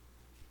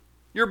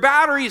 Your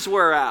batteries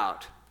wear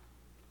out.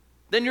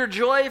 Then your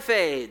joy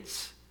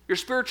fades. Your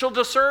spiritual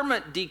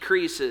discernment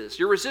decreases.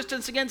 Your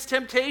resistance against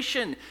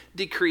temptation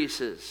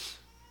decreases.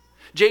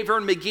 J.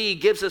 Vern McGee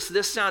gives us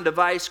this sound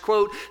advice,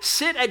 quote,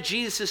 sit at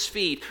Jesus'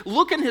 feet,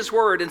 look in his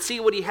word and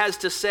see what he has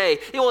to say.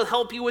 It will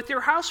help you with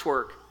your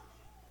housework.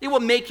 It will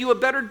make you a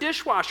better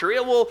dishwasher.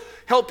 It will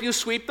help you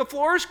sweep the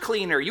floors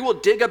cleaner. You will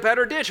dig a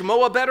better ditch,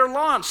 mow a better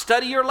lawn,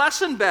 study your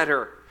lesson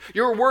better.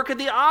 Your work at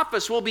the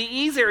office will be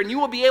easier and you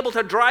will be able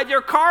to drive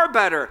your car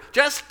better.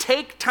 Just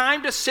take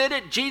time to sit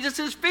at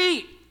Jesus'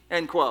 feet,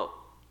 end quote.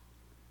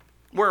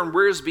 Warren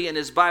Wiersbe in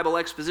his Bible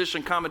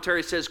exposition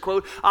commentary says,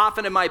 quote,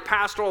 often in my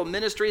pastoral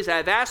ministries,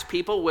 I've asked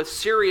people with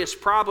serious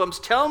problems,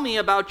 tell me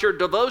about your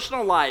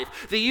devotional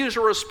life. The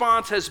usual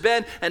response has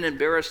been an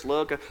embarrassed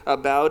look, a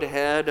bowed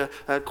head,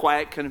 a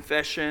quiet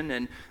confession,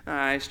 and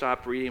I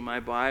stopped reading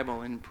my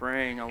Bible and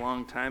praying a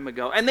long time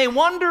ago. And they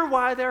wonder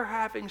why they're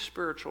having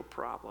spiritual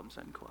problems,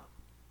 end quote.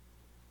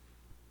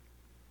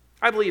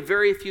 I believe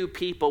very few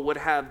people would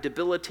have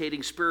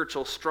debilitating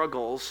spiritual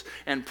struggles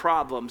and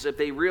problems if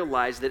they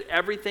realized that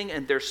everything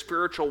in their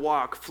spiritual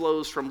walk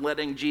flows from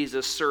letting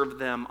Jesus serve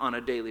them on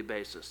a daily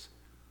basis.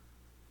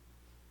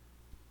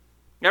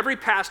 Every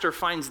pastor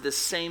finds the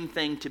same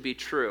thing to be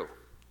true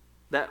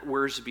that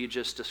Wiersbe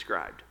just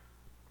described.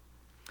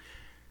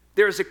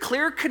 There is a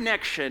clear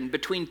connection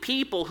between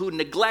people who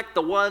neglect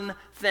the one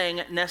thing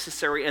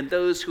necessary and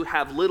those who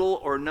have little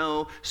or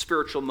no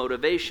spiritual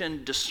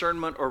motivation,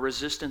 discernment, or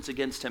resistance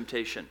against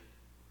temptation.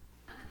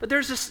 But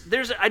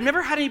I've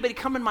never had anybody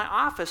come in my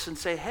office and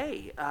say,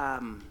 hey,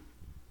 I'm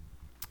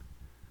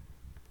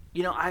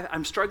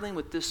struggling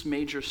with this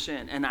major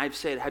sin. And I've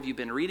said, have you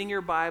been reading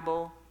your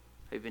Bible?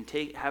 Have you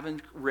been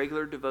having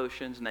regular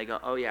devotions? And they go,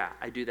 oh yeah,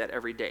 I do that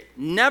every day.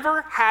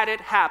 Never had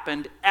it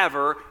happened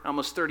ever in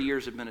almost 30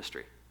 years of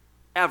ministry.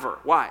 Ever.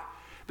 Why?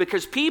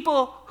 Because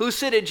people who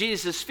sit at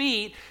Jesus'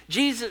 feet,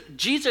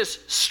 Jesus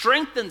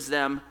strengthens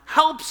them,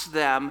 helps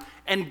them,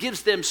 and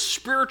gives them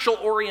spiritual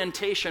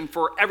orientation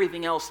for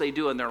everything else they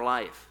do in their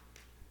life.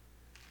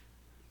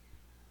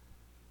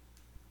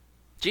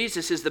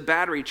 Jesus is the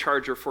battery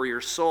charger for your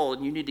soul,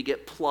 and you need to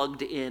get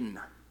plugged in.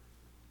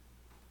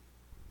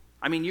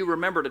 I mean, you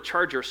remember to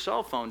charge your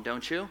cell phone,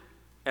 don't you?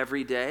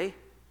 Every day?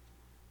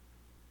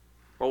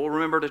 Well,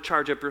 remember to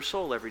charge up your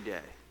soul every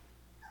day.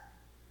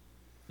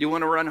 You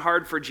want to run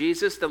hard for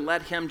Jesus? Then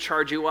let him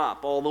charge you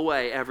up all the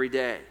way every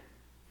day.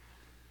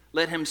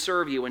 Let him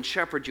serve you and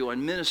shepherd you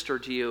and minister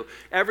to you.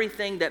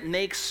 Everything that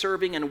makes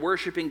serving and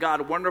worshiping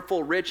God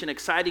wonderful, rich, and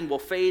exciting will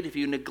fade if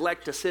you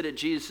neglect to sit at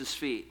Jesus'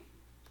 feet.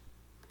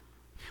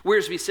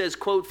 Wiersbe says,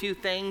 quote, few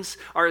things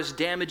are as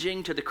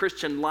damaging to the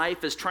Christian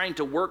life as trying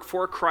to work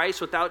for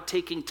Christ without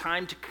taking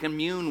time to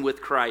commune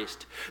with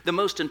Christ. The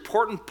most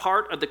important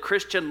part of the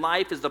Christian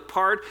life is the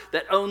part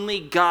that only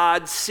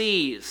God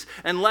sees.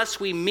 Unless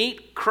we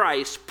meet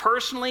Christ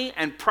personally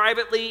and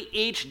privately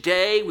each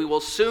day, we will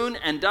soon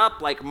end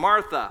up like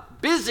Martha,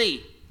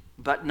 busy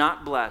but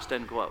not blessed,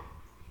 end quote.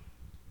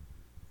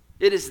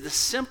 It is the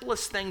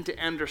simplest thing to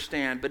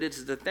understand, but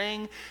it's the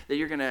thing that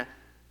you're going to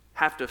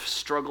have to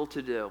struggle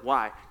to do.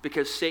 Why?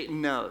 Because Satan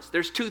knows.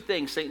 There's two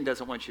things Satan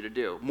doesn't want you to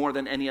do more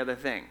than any other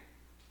thing.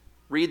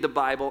 Read the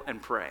Bible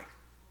and pray.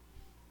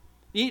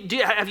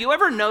 Have you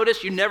ever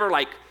noticed you never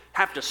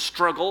have to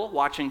struggle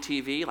watching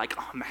TV? Like,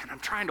 oh man, I'm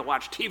trying to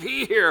watch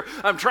TV here.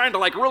 I'm trying to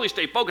really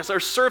stay focused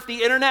or surf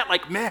the internet.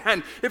 Like,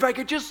 man, if I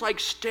could just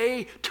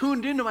stay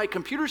tuned into my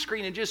computer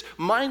screen and just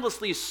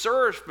mindlessly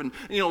surf and,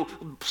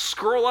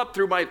 scroll up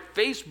through my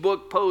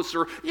Facebook posts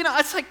or,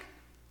 it's like,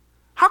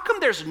 how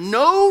come there's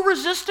no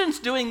resistance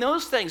doing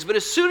those things? But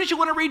as soon as you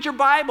want to read your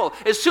Bible,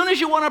 as soon as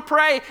you want to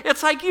pray,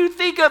 it's like you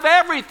think of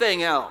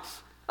everything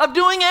else, of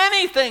doing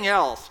anything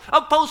else,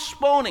 of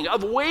postponing,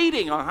 of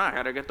waiting. Oh, I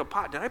got to get the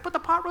pot. Did I put the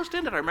pot roast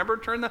in? Did I remember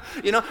to turn the,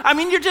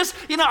 you're just,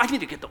 I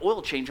need to get the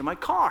oil change in my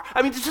car.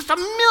 It's just a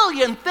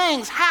million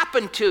things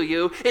happen to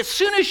you as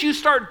soon as you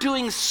start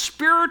doing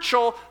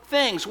spiritual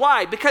things.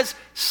 Why? Because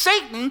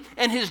Satan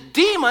and his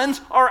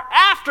demons are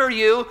after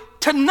you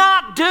to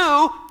not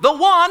do the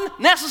one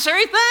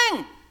necessary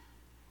thing.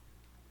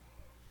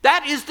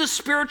 That is the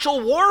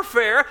spiritual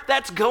warfare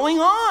that's going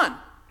on.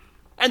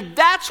 And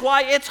that's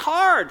why it's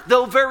hard,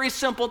 though very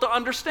simple to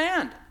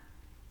understand.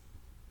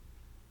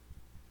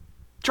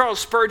 Charles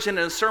Spurgeon,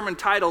 in a sermon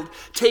titled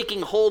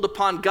Taking Hold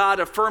Upon God,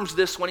 affirms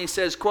this when he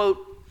says,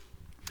 quote,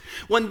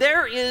 when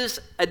there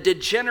is a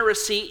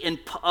degeneracy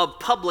of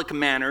public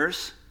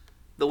manners,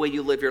 the way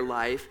you live your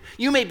life,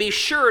 you may be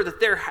sure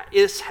that there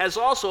has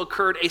also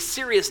occurred a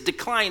serious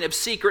decline of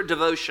secret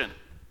devotion.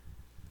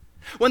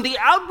 When the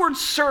outward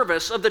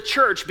service of the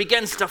church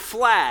begins to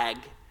flag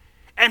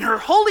and her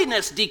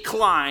holiness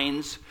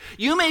declines,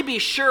 you may be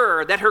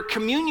sure that her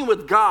communion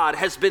with God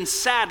has been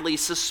sadly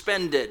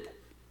suspended.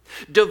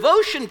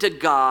 Devotion to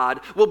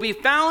God will be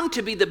found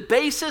to be the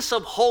basis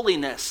of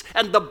holiness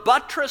and the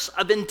buttress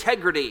of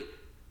integrity.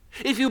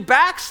 If you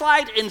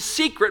backslide in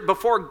secret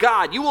before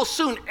God, you will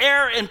soon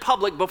err in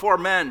public before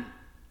men.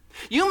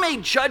 You may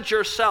judge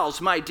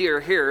yourselves, my dear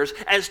hearers,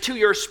 as to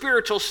your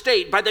spiritual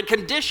state by the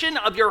condition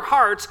of your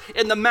hearts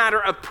in the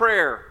matter of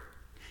prayer.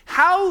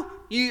 How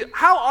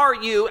are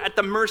you at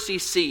the mercy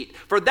seat?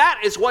 For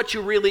that is what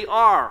you really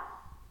are.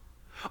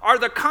 Are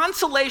the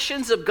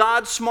consolations of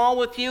God small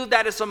with you?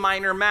 That is a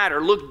minor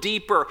matter. Look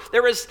deeper.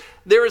 There is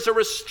a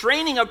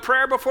restraining of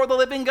prayer before the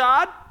living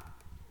God.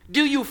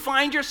 Do you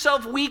find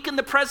yourself weak in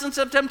the presence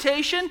of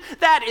temptation?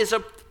 That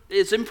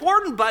is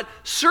important, but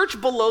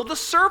search below the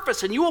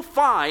surface and you will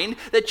find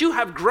that you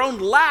have grown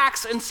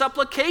lax in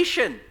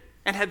supplication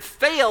and have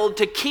failed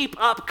to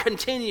keep up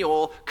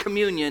continual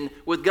communion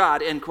with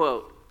God, end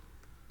quote.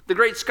 The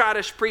great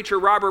Scottish preacher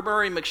Robert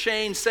Murray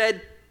McCheyne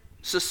said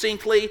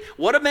succinctly,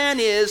 what a man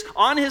is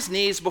on his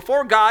knees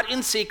before God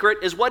in secret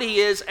is what he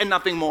is and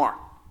nothing more.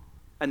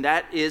 And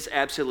that is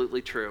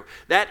absolutely true.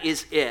 That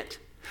is it.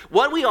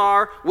 What we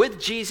are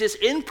with Jesus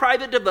in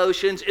private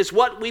devotions is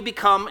what we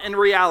become in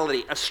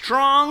reality. A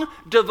strong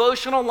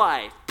devotional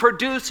life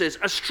produces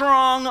a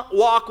strong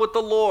walk with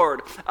the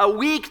Lord. A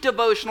weak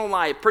devotional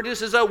life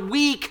produces a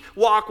weak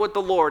walk with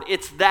the Lord.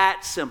 It's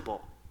that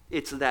simple.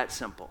 It's that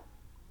simple.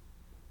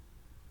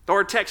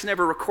 Our text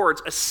never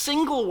records a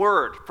single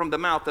word from the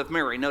mouth of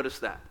Mary. Notice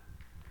that.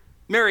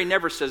 Mary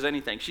never says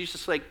anything. She's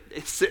just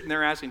sitting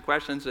there asking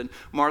questions, and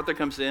Martha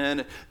comes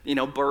in,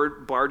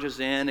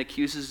 barges in,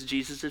 accuses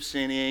Jesus of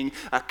sinning,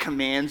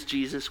 commands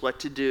Jesus what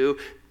to do.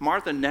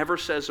 Martha never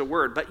says a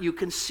word, but you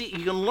can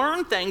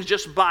learn things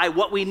just by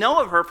what we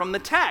know of her from the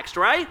text,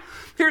 right?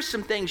 Here's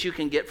some things you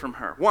can get from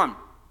her. One,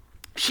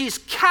 she's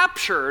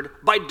captured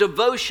by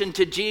devotion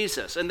to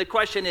Jesus, and the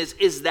question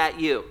is that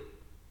you?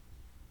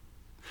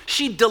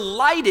 She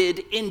delighted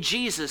in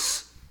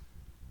Jesus.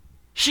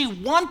 She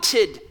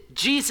wanted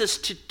Jesus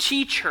to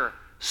teach her,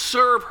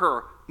 serve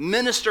her,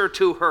 minister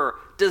to her.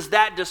 Does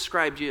that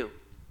describe you?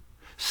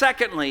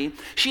 Secondly,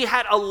 she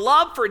had a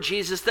love for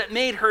Jesus that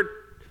made her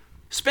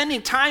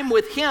spending time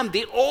with him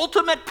the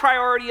ultimate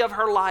priority of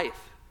her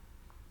life.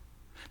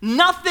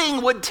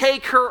 Nothing would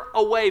take her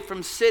away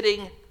from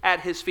sitting at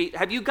his feet.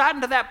 Have you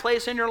gotten to that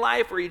place in your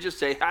life where you just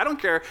say, I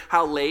don't care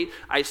how late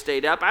I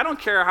stayed up. I don't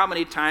care how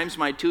many times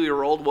my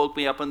 2-year-old woke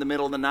me up in the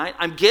middle of the night.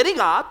 I'm getting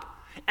up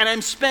and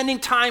I'm spending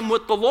time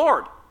with the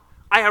Lord.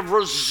 I have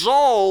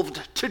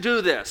resolved to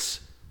do this.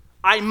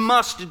 I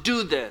must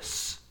do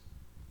this.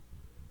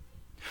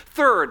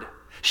 Third,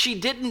 she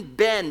didn't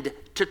bend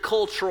to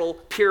cultural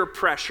peer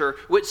pressure,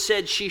 which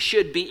said she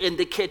should be in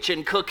the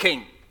kitchen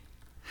cooking.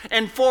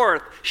 And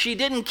fourth, she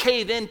didn't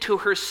cave into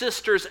her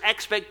sister's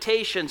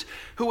expectations,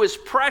 who was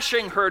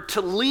pressuring her to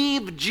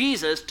leave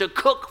Jesus to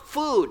cook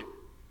food.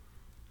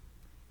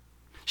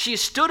 She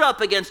stood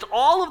up against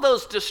all of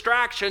those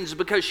distractions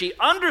because she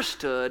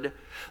understood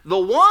the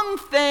one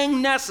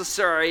thing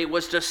necessary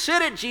was to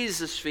sit at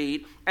Jesus'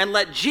 feet and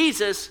let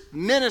Jesus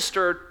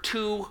minister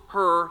to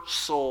her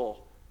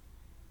soul.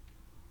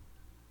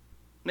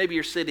 Maybe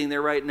you're sitting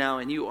there right now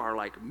and you are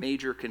like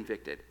major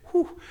convicted.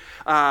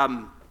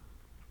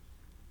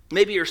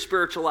 Maybe your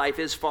spiritual life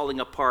is falling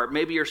apart.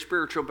 Maybe your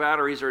spiritual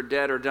batteries are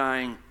dead or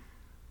dying.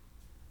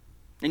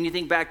 And you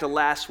think back to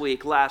last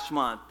week, last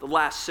month, the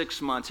last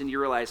 6 months, and you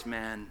realize,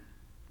 man,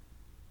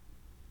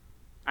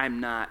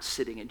 I'm not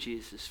sitting at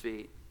Jesus'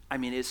 feet. I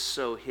mean, it's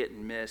so hit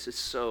and miss. It's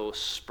so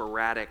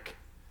sporadic.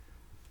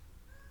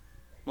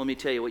 Let me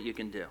tell you what you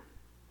can do.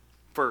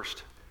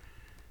 First,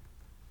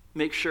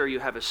 make sure you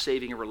have a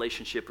saving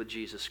relationship with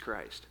Jesus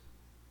Christ.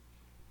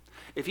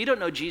 If you don't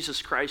know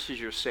Jesus Christ as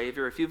your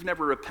Savior, if you've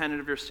never repented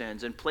of your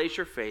sins and placed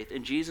your faith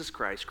in Jesus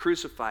Christ,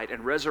 crucified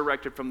and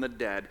resurrected from the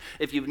dead,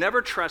 if you've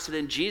never trusted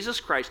in Jesus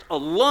Christ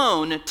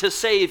alone to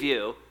save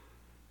you,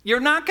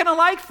 you're not going to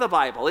like the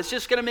Bible. It's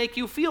just going to make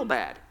you feel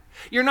bad.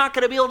 You're not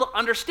going to be able to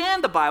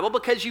understand the Bible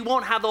because you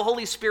won't have the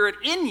Holy Spirit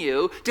in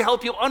you to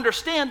help you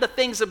understand the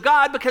things of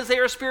God because they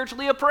are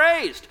spiritually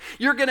appraised.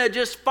 You're going to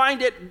just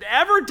find it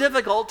ever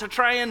difficult to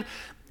try and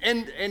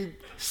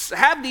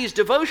have these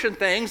devotion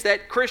things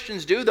that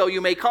Christians do, though you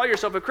may call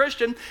yourself a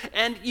Christian,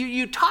 and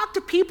you talk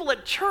to people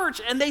at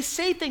church and they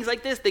say things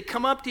like this. They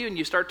come up to you and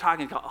you start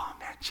talking and go, oh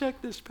man,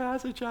 check this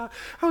passage out.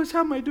 I was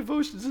having my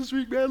devotions this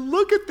week, man.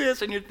 Look at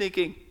this. And you're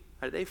thinking,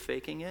 are they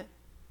faking it?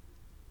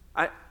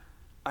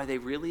 Are they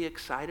really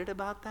excited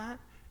about that?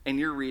 And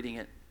you're reading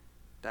it.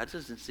 That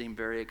doesn't seem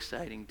very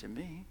exciting to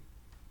me.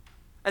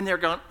 And they're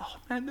going, oh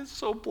man, this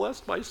so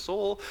blessed my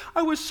soul.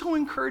 I was so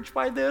encouraged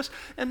by this.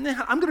 And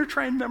then I'm going to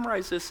try and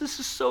memorize this. This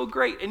is so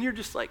great. And you're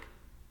just like,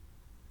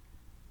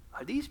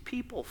 are these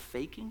people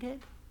faking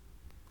it?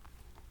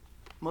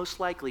 Most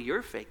likely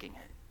you're faking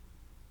it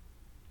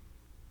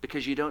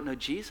because you don't know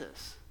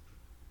Jesus.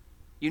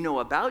 You know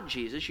about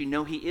Jesus. You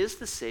know he is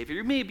the Savior.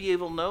 You may be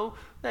able to know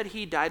that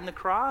he died on the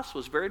cross,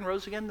 was buried, and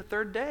rose again the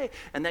third day,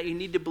 and that you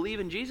need to believe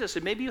in Jesus.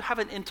 And maybe you have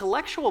an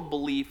intellectual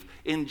belief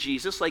in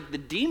Jesus, like the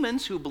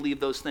demons who believe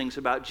those things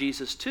about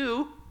Jesus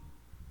too,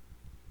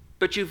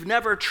 but you've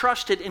never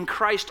trusted in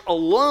Christ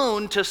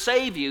alone to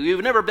save you.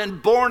 You've never been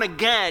born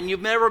again.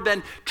 You've never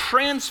been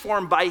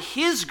transformed by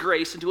his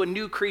grace into a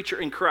new creature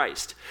in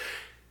Christ.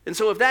 And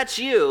so if that's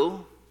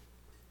you,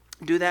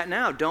 do that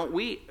now. Don't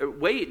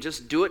wait.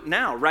 Just do it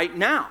now, right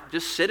now.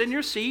 Just sit in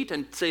your seat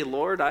and say,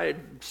 Lord,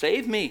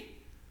 save me.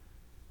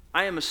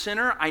 I am a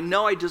sinner. I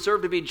know I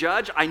deserve to be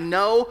judged. I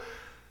know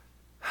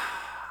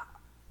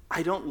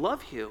I don't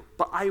love you,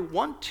 but I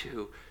want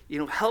to,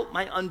 help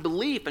my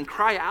unbelief and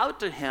cry out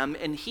to him,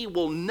 and he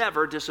will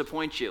never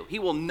disappoint you. He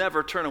will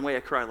never turn away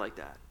a cry like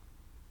that.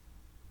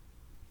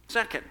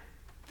 Second,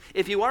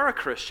 if you are a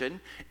Christian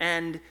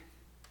and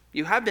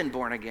you have been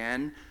born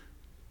again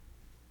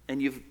and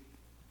you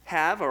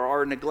have or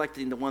are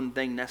neglecting the one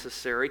thing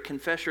necessary,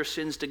 confess your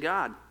sins to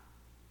God.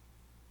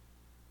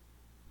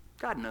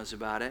 God knows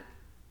about it.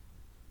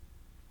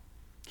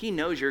 He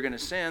knows you're going to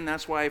sin.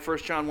 That's why 1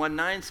 John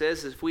 1:9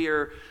 says, if we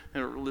are,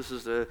 this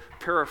is a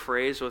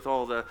paraphrase with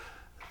all the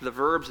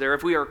verbs there,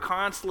 if we are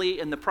constantly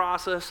in the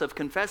process of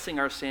confessing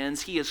our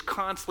sins, he is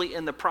constantly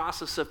in the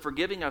process of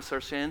forgiving us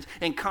our sins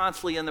and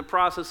constantly in the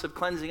process of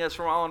cleansing us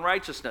from all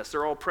unrighteousness.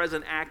 They're all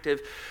present active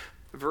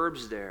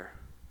verbs there.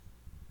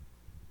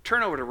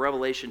 Turn over to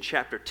Revelation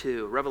chapter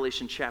 2.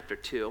 Revelation chapter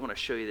 2. I want to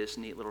show you this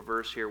neat little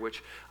verse here,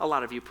 which a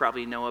lot of you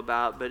probably know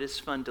about, but it's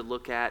fun to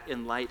look at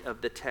in light of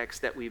the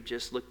text that we've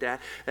just looked at.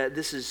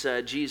 This is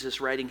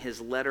Jesus writing his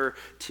letter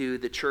to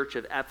the church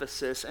of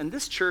Ephesus, and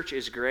this church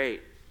is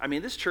great. I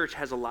mean, this church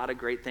has a lot of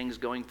great things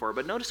going for it,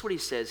 but notice what he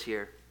says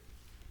here.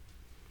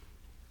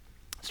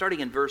 Starting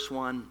in verse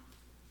 1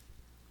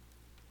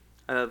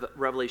 of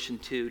Revelation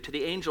 2. To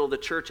the angel of the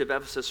church of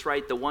Ephesus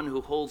write, the one who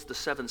holds the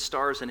 7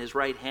 stars in his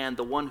right hand,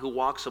 the one who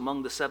walks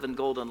among the 7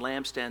 golden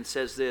lampstands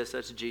says this,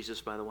 that's Jesus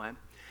by the way,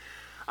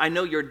 I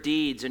know your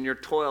deeds and your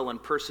toil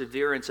and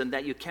perseverance, and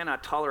that you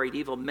cannot tolerate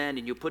evil men,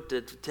 and you put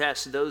to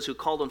test those who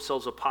call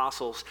themselves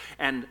apostles,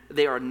 and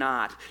they are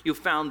not. You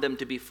found them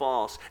to be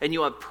false, and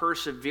you have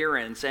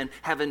perseverance and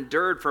have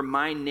endured for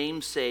my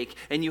name's sake,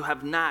 and you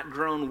have not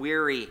grown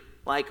weary.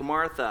 Like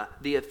Martha,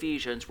 the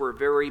Ephesians were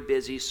very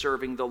busy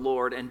serving the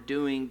Lord and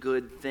doing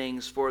good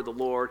things for the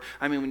Lord.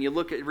 I mean, when you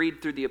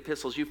read through the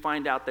epistles, you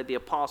find out that the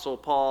Apostle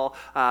Paul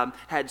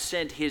had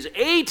sent his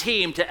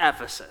A-team to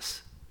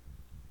Ephesus.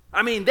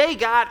 I mean, they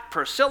got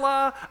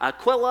Priscilla,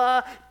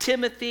 Aquila,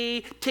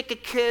 Timothy,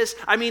 Tychicus.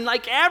 I mean,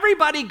 like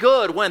everybody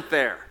good went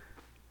there.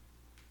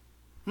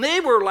 They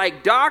were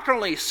like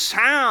doctrinally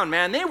sound,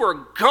 man. They were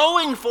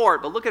going for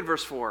it. But look at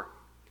verse 4.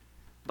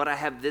 But I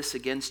have this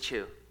against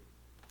you,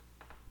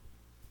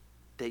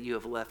 that you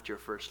have left your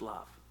first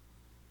love.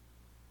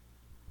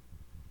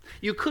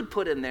 You could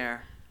put in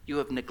there, you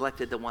have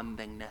neglected the one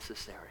thing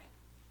necessary.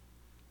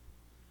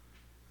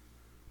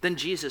 Then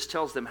Jesus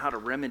tells them how to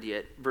remedy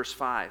it. Verse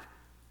 5,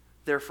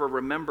 therefore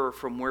remember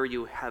from where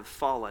you have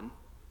fallen,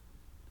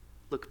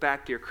 Look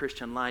back to your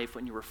Christian life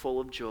when you were full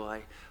of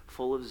joy,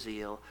 full of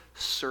zeal,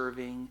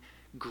 serving,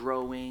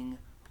 growing,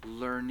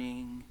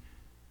 learning.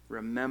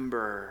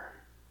 Remember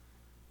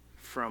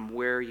from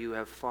where you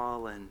have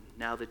fallen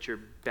now that your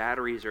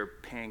batteries are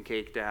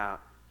pancaked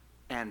out,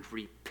 and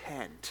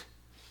repent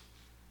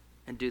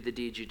and do the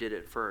deeds you did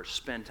at first.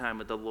 Spend time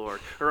with the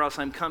Lord, or else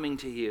I'm coming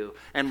to you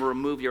and will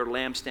remove your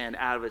lampstand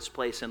out of its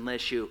place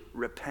unless you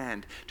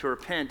repent. To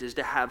repent is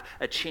to have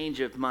a change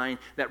of mind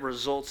that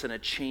results in a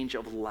change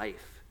of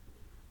life.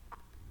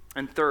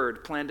 And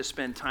third, plan to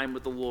spend time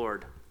with the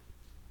Lord.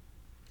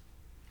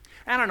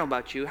 I don't know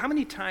about you. How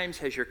many times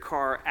has your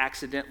car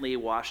accidentally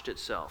washed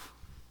itself?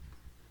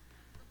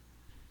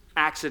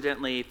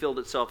 Accidentally filled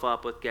itself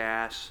up with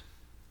gas?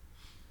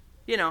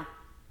 You know,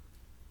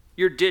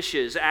 your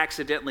dishes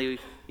accidentally,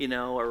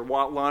 or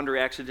laundry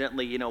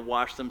accidentally,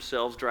 wash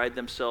themselves, dried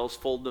themselves,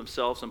 fold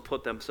themselves, and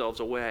put themselves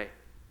away.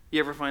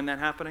 You ever find that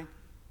happening?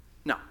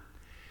 No.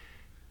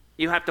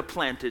 You have to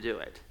plan to do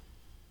it.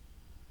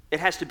 It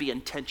has to be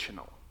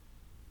intentional.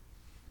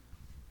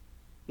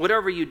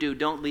 Whatever you do,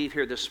 don't leave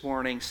here this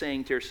morning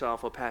saying to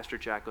yourself, "Oh, Pastor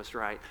Jack was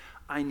right.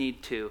 I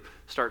need to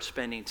start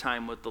spending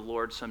time with the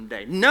Lord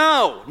someday."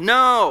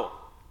 No.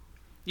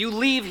 You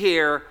leave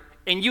here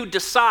and you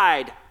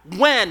decide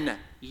when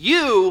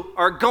you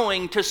are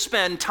going to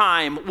spend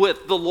time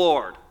with the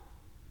Lord.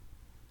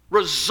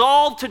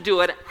 Resolve to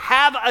do it,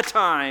 have a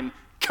time,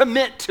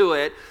 commit to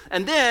it,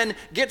 and then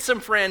get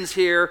some friends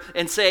here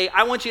and say,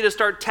 "I want you to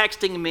start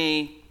texting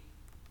me,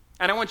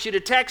 and I want you to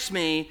text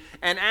me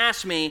and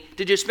ask me,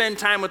 did you spend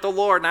time with the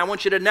Lord? And I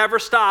want you to never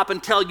stop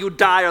until you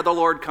die or the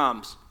Lord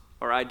comes,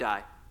 or I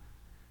die,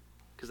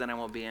 because then I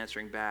won't be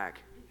answering back."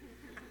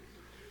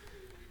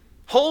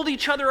 Hold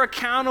each other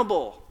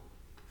accountable.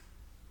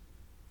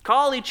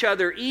 Call each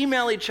other,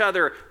 email each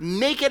other,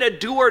 make it a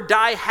do or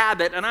die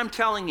habit. And I'm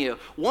telling you,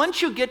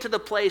 once you get to the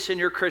place in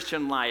your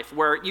Christian life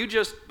where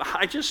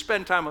I just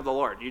spend time with the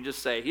Lord. You just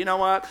say, "You know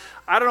what?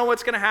 I don't know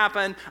what's going to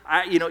happen.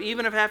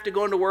 Even if I have to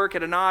go into work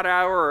at an odd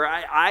hour, or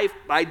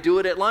I do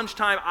it at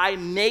lunchtime, I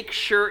make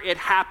sure it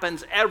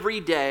happens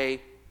every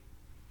day."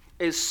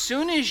 As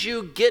soon as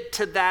you get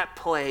to that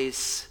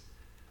place,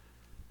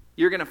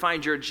 you're going to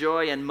find your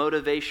joy and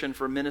motivation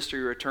for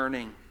ministry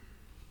returning.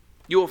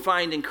 You will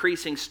find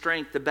increasing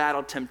strength to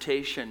battle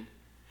temptation.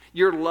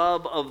 Your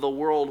love of the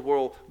world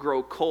will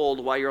grow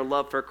cold while your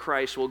love for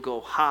Christ will go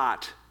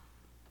hot.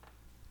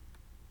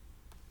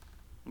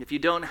 If you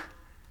don't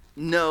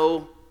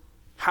know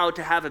how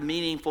to have a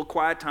meaningful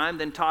quiet time,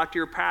 then talk to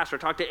your pastor.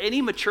 Talk to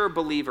any mature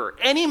believer.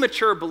 Any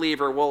mature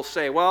believer will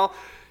say, "Well,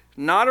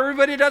 not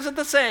everybody does it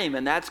the same,"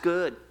 and that's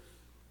good.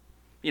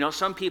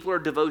 Some people are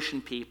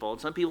devotion people,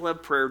 and some people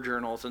have prayer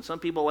journals, and some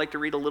people like to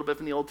read a little bit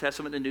from the Old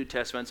Testament and the New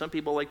Testament. Some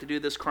people like to do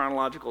this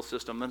chronological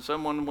system, and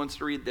someone wants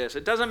to read this.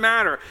 It doesn't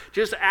matter.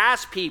 Just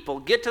ask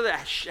people.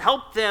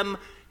 Help them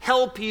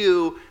help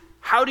you.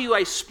 How do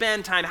I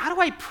spend time? How do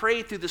I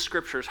pray through the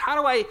Scriptures?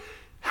 How do I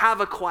have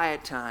a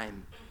quiet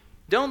time?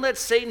 Don't let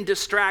Satan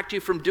distract you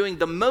from doing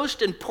the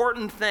most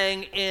important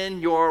thing in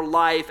your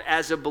life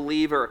as a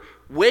believer.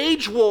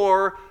 Wage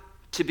war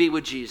to be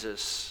with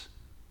Jesus.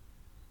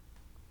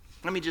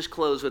 Let me just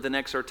close with an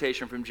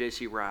exhortation from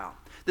J.C. Ryle.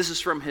 This is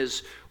from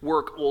his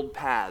work, Old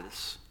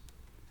Paths.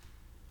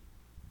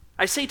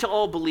 "I say to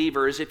all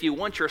believers, if you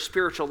want your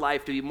spiritual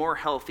life to be more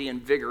healthy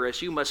and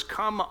vigorous, you must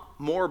come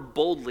more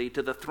boldly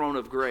to the throne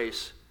of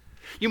grace.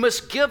 You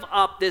must give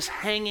up this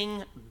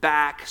hanging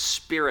back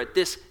spirit,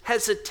 this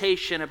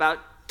hesitation about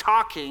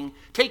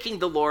taking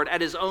the Lord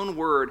at his own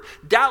word.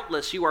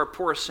 Doubtless you are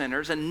poor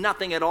sinners and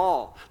nothing at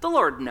all. The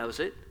Lord knows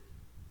it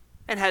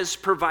and has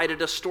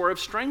provided a store of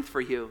strength for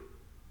you.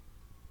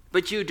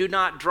 But you do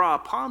not draw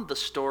upon the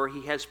store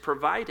he has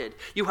provided.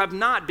 You have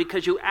not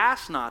because you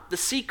ask not. The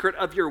secret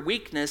of your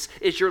weakness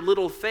is your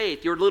little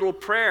faith, your little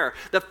prayer.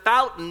 The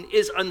fountain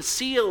is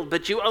unsealed,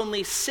 but you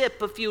only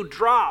sip a few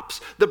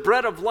drops. The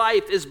bread of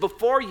life is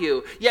before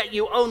you, yet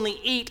you only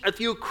eat a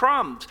few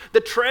crumbs.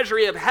 The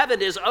treasury of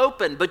heaven is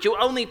open, but you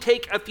only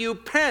take a few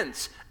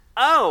pence.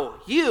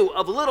 Oh, you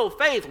of little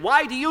faith,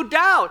 why do you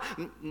doubt?"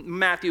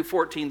 Matthew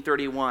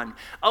 14:31.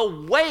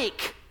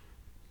 Awake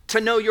to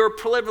know your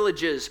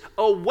privileges.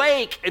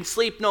 Awake and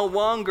sleep no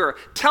longer.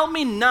 Tell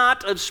me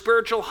not of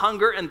spiritual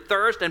hunger and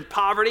thirst and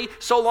poverty,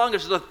 so long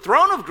as the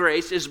throne of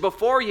grace is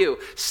before you.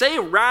 Say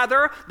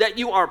rather that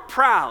you are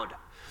proud,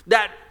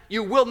 that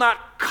you will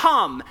not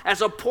come as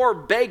a poor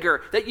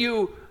beggar, that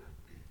you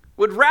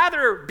would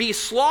rather be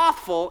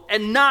slothful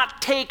and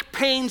not take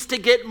pains to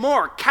get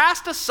more.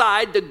 Cast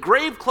aside the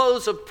grave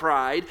clothes of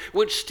pride,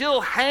 which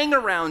still hang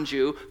around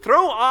you.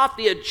 Throw off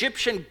the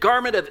Egyptian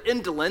garment of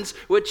indolence,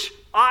 which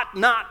ought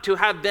not to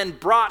have been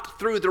brought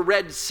through the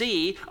Red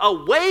Sea.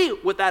 Away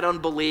with that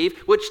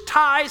unbelief, which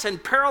ties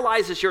and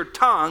paralyzes your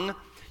tongue.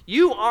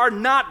 You are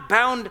not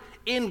bound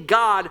in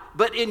God,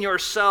 but in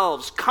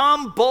yourselves.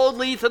 Come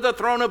boldly to the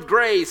throne of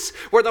grace,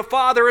 where the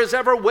Father is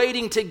ever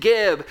waiting to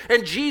give,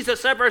 and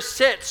Jesus ever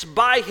sits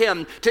by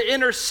him to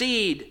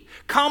intercede.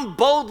 Come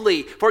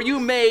boldly, for you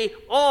may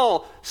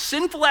all,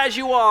 sinful as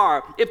you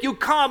are, if you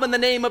come in the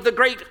name of the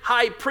great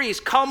high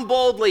priest, come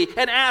boldly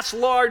and ask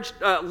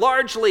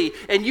largely,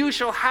 and you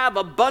shall have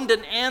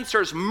abundant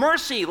answers,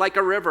 mercy like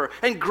a river,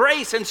 and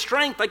grace and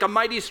strength like a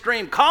mighty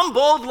stream. Come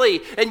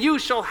boldly, and you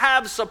shall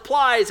have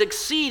supplies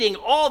exceeding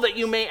all that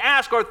you may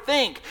ask or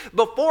think.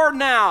 Before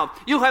now,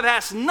 you have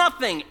asked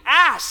nothing.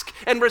 Ask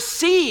and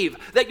receive,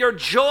 that your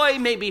joy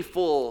may be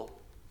full.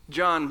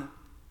 John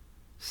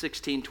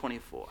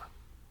 16:24.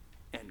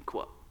 End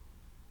quote.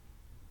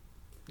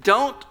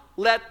 Don't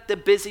let the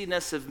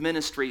busyness of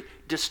ministry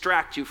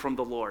distract you from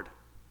the Lord.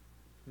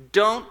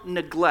 Don't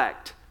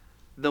neglect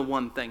the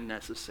one thing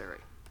necessary.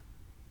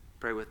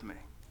 Pray with me.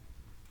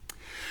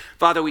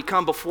 Father, we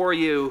come before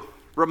you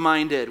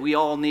reminded, we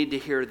all need to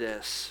hear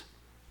this.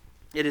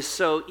 It is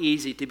so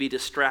easy to be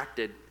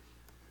distracted.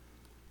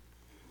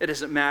 It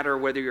doesn't matter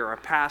whether you're a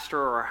pastor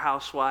or a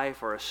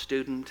housewife or a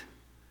student.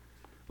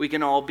 We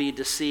can all be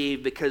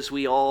deceived because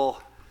we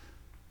all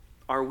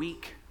are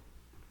weak.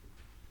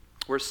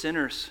 We're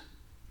sinners.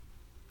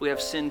 We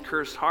have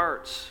sin-cursed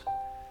hearts.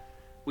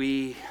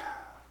 We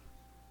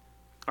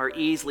are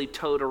easily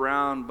towed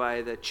around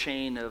by the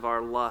chain of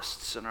our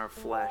lusts and our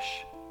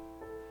flesh.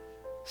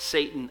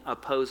 Satan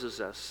opposes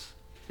us.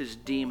 His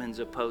demons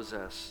oppose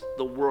us.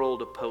 The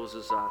world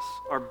opposes us.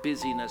 Our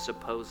busyness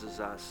opposes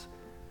us.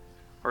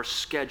 Our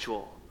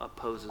schedule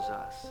opposes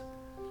us.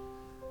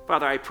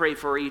 Father, I pray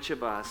for each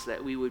of us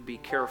that we would be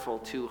careful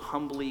to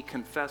humbly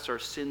confess our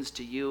sins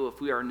to you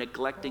if we are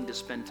neglecting to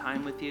spend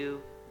time with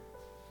you,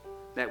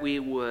 that we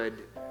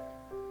would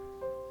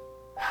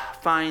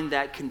find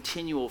that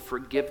continual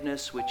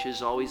forgiveness which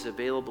is always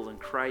available in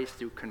Christ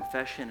through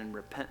confession and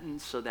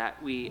repentance, so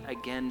that we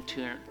again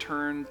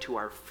turn to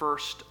our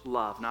first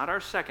love, not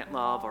our second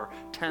love or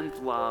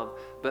 10th love,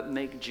 but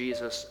make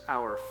Jesus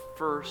our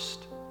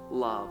first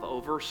love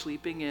over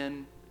sleeping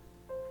in,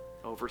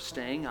 over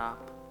staying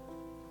up,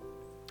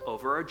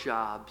 over our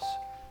jobs,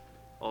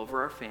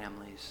 over our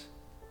families,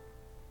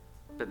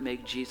 but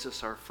make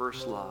Jesus our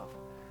first love,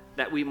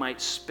 that we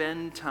might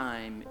spend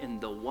time in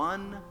the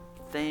one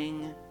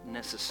thing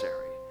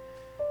necessary,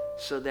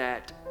 so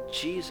that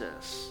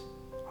Jesus,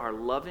 our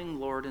loving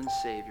Lord and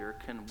Savior,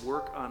 can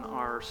work on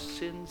our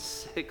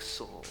sin-sick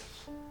souls,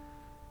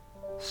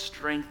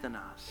 strengthen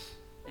us,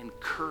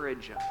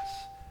 encourage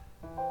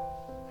us,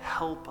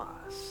 help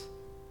us,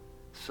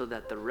 so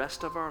that the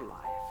rest of our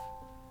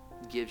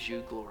life gives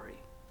you glory.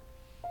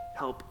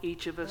 Help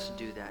each of us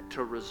do that,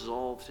 to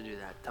resolve to do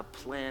that, to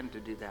plan to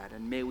do that.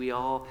 And may we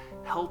all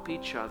help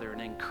each other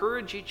and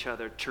encourage each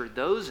other to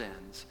those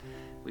ends.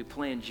 We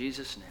pray in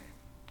Jesus' name.